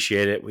really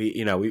appreciate it.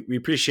 We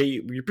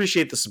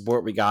appreciate the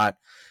support we got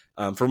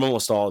from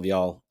almost all of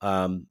y'all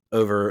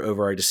over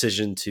our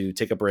decision to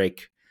take a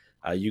break.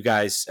 You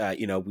guys,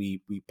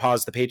 we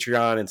paused the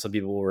Patreon, and some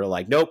people were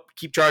like, "Nope,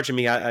 keep charging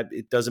me.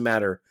 It doesn't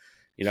matter.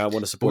 I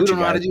want to support you." We don't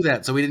know how to do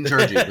that, so we didn't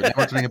charge you, but now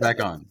we're turning it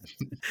back on.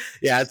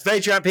 Yeah, it's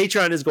Patreon.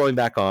 Patreon is going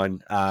back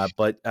on,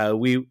 but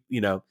we're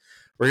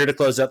here to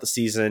close out the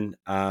season.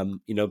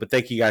 But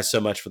thank you guys so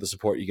much for the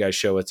support you guys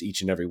show us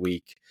each and every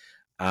week.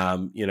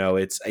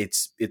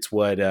 It's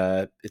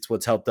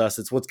what's helped us.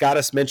 It's what's got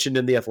us mentioned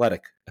in The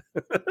Athletic,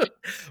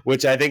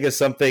 which I think is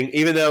something.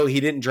 Even though he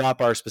didn't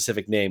drop our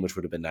specific name, which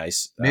would have been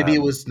nice. Maybe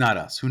it was not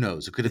us. Who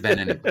knows? It could have been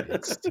anybody.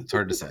 It's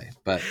hard to say,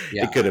 but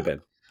yeah, it could have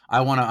been.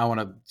 I want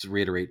to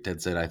reiterate.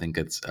 Ted said I think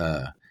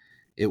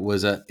it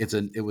was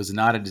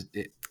not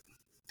a.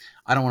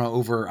 I don't want to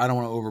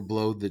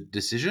overblow the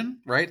decision,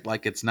 right?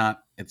 Like it's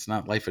not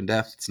life and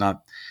death. It's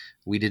not.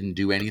 We didn't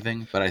do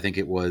anything, but I think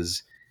it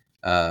was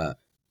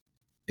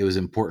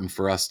important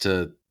for us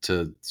to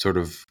sort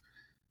of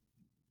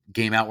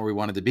game out where we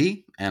wanted to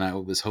be, and I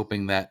was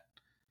hoping that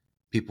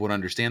people would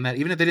understand that,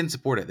 even if they didn't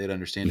support it, they'd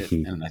understand it,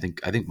 and I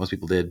think most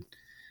people did.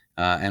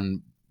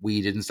 And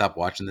we didn't stop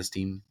watching this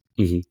team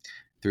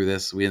through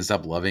this. We didn't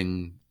stop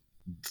loving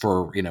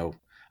for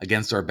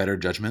against our better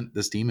judgment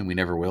this team, and we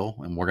never will.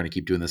 And we're going to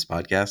keep doing this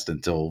podcast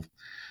until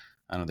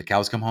the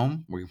cows come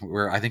home.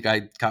 We're I think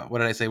what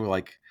did I say? We're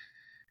like.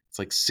 It's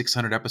like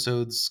 600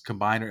 episodes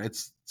combined, or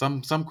it's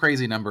some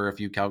crazy number if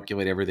you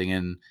calculate everything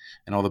in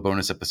and all the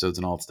bonus episodes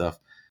and all that stuff.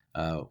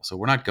 So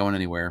we're not going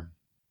anywhere.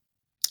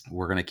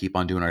 We're going to keep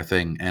on doing our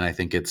thing, and I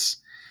think it's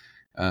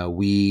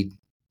we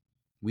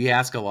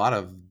ask a lot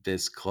of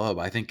this club.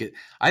 I think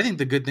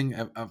the good thing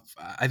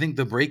I think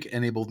the break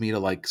enabled me to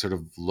like sort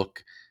of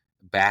look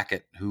back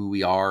at who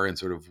we are and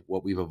sort of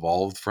what we've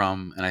evolved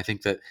from. And I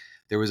think that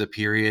there was a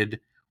period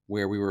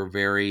where we were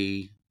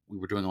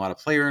doing a lot of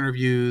player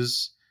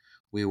interviews.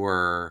 We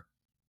were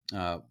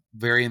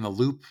very in the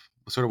loop,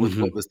 sort of with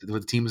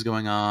what the team was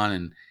going on,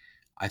 and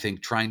I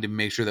think trying to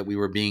make sure that we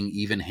were being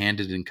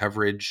even-handed in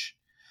coverage,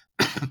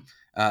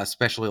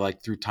 especially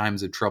like through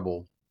times of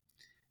trouble.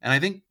 And I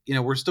think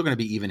we're still going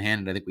to be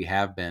even-handed. I think we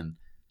have been.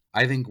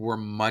 I think we're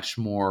much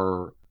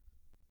more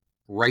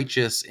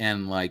righteous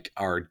and like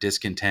our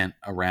discontent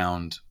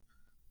around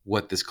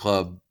what this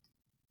club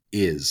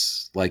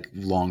is like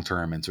long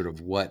term, and sort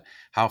of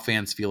how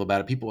fans feel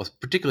about it. People,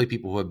 particularly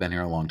people who have been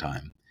here a long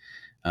time.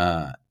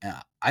 I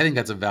think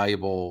that's a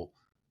valuable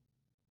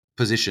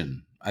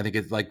position. I think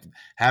it's like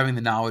having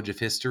the knowledge of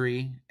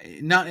history,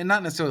 not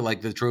necessarily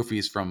like the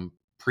trophies from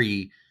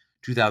pre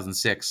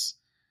 2006.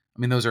 I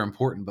mean, those are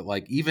important, but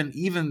like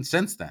even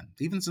since then,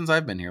 even since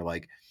I've been here,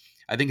 like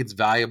I think it's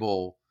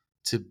valuable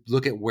to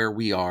look at where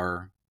we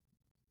are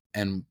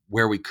and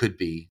where we could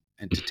be.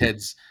 And to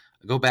Ted's,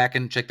 go back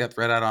and check that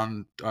thread out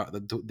on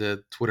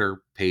the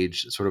Twitter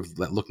page, sort of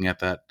looking at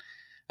that.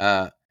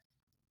 I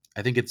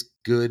think it's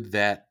good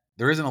that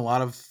there isn't a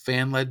lot of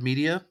fan-led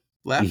media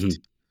left.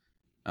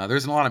 There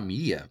isn't a lot of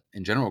media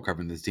in general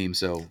covering this team.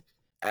 So,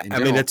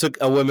 it took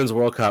a Women's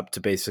World Cup to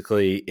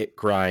basically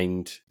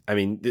grind. I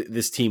mean,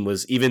 this team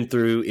was, even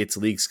through its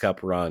Leagues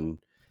Cup run,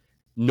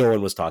 no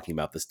one was talking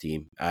about this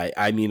team.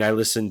 I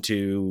listened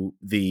to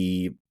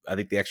the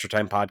Extra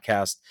Time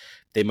podcast.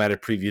 They might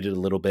have previewed it a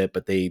little bit,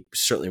 but they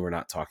certainly were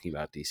not talking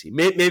about DC.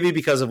 Maybe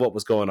because of what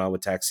was going on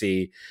with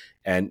Taxi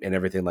and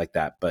everything like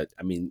that. But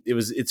I mean,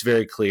 it's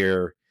very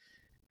clear.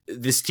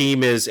 This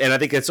team is, and I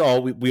think it's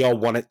all we all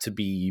want it to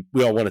be.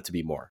 We all want it to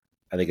be more.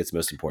 I think it's the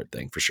most important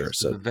thing for sure.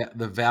 So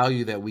the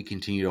value that we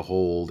continue to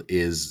hold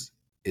is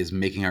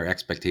making our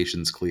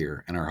expectations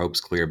clear and our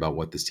hopes clear about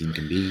what this team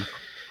can be.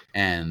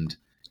 And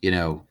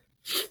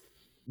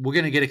we're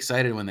going to get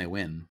excited when they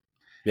win.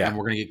 Yeah. And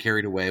we're going to get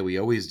carried away. We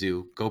always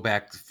do. Go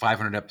back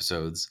 500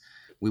 episodes.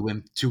 We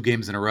win 2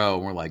 games in a row,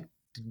 and we're like,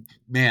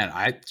 man,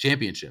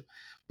 championship.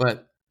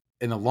 But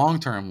in the long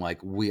term, like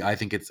I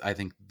think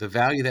the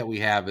value that we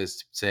have is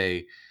to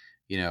say,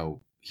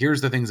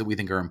 here's the things that we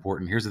think are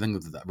important. Here's the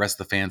things that the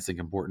rest of the fans think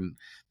important.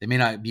 They may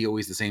not be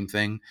always the same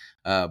thing,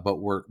 but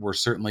we're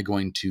certainly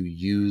going to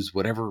use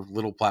whatever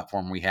little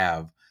platform we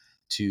have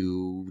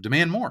to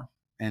demand more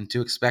and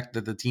to expect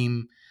that the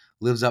team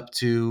lives up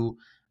to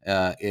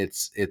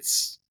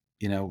it's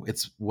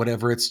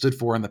whatever it stood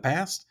for in the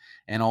past,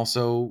 and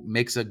also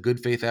makes a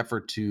good faith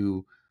effort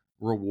to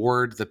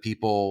reward the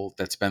people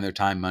that spend their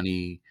time,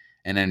 money,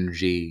 and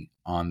energy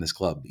on this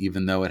club,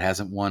 even though it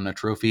hasn't won a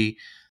trophy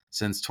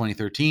since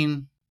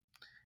 2013,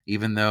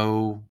 even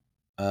though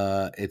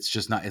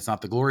it's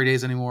not the glory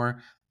days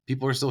anymore.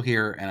 People are still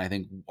here, and I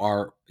think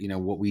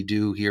what we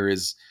do here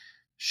is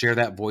share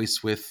that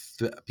voice with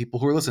the people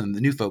who are listening,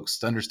 the new folks,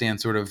 to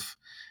understand sort of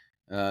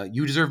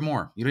you deserve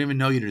more. You don't even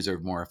know you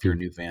deserve more if you're a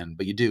new fan,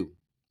 but you do,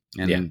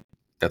 and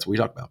that's what we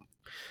talk about.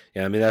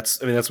 Yeah, I mean that's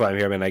why I'm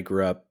here. I mean, I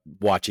grew up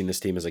watching this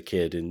team as a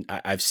kid, and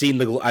I've seen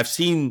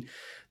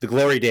the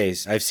glory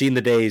days. I've seen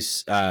the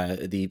days,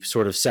 the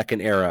sort of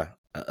second era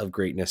of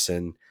greatness,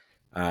 and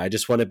I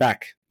just want it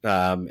back.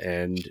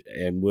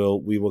 And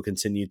we will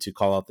continue to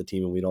call out the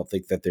team, and we don't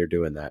think that they're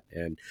doing that.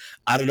 And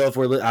I don't know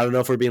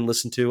if we're being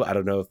listened to. I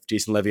don't know if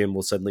Jason Levian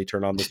will suddenly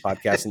turn on this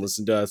podcast and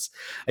listen to us.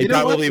 He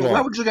probably won't.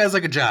 Why would you guys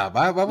like a job?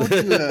 Why would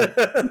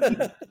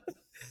you?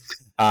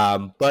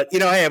 But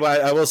hey,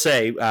 I will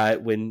say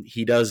when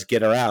he does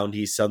get around,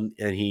 he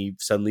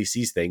suddenly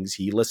sees things,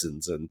 he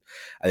listens, and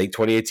I think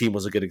 2018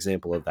 was a good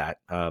example of that.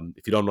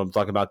 If you don't know what I'm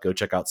talking about, go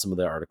check out some of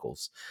the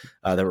articles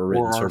that were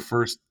written. Or our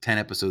first 10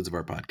 episodes of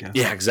our podcast.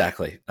 Yeah,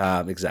 exactly.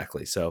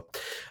 Exactly. So, all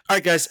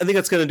right, guys, I think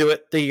that's going to do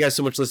it. Thank you guys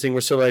so much for listening.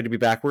 We're so glad to be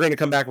back. We're going to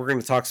come back. We're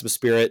going to talk some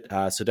Spirit.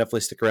 So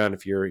definitely stick around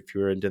if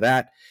you're into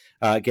that.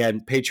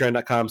 Again,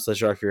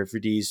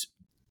 patreon.com/RFKRefugees.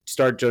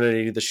 Start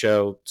donating to the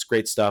show. It's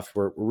great stuff.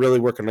 We're really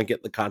working on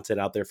getting the content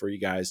out there for you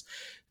guys.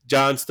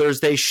 John's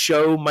Thursday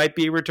show might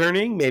be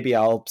returning. Maybe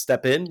I'll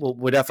step in.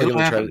 We're definitely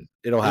going to try.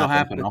 It'll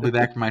happen. I'll be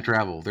back from my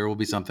travel. There will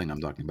be something I'm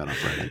talking about on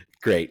Friday.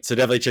 Great. So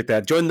definitely check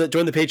that. Join the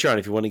Patreon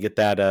if you want to get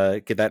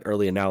that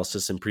early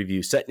analysis and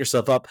preview. Setting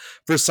yourself up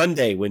for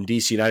Sunday when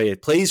DC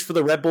United plays for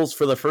the Red Bulls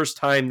for the first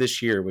time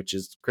this year, which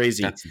is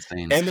crazy. That's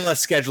insane.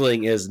 MLS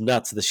scheduling is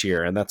nuts this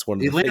year, and that's one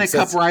of the Atlantic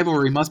Cup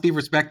rivalry must be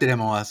respected.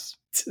 MLS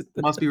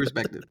must be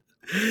respected.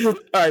 All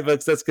right,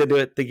 folks, that's gonna do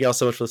it. Thank you all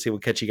so much for listening.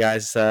 We'll catch you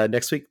guys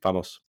next week.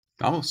 Vamos.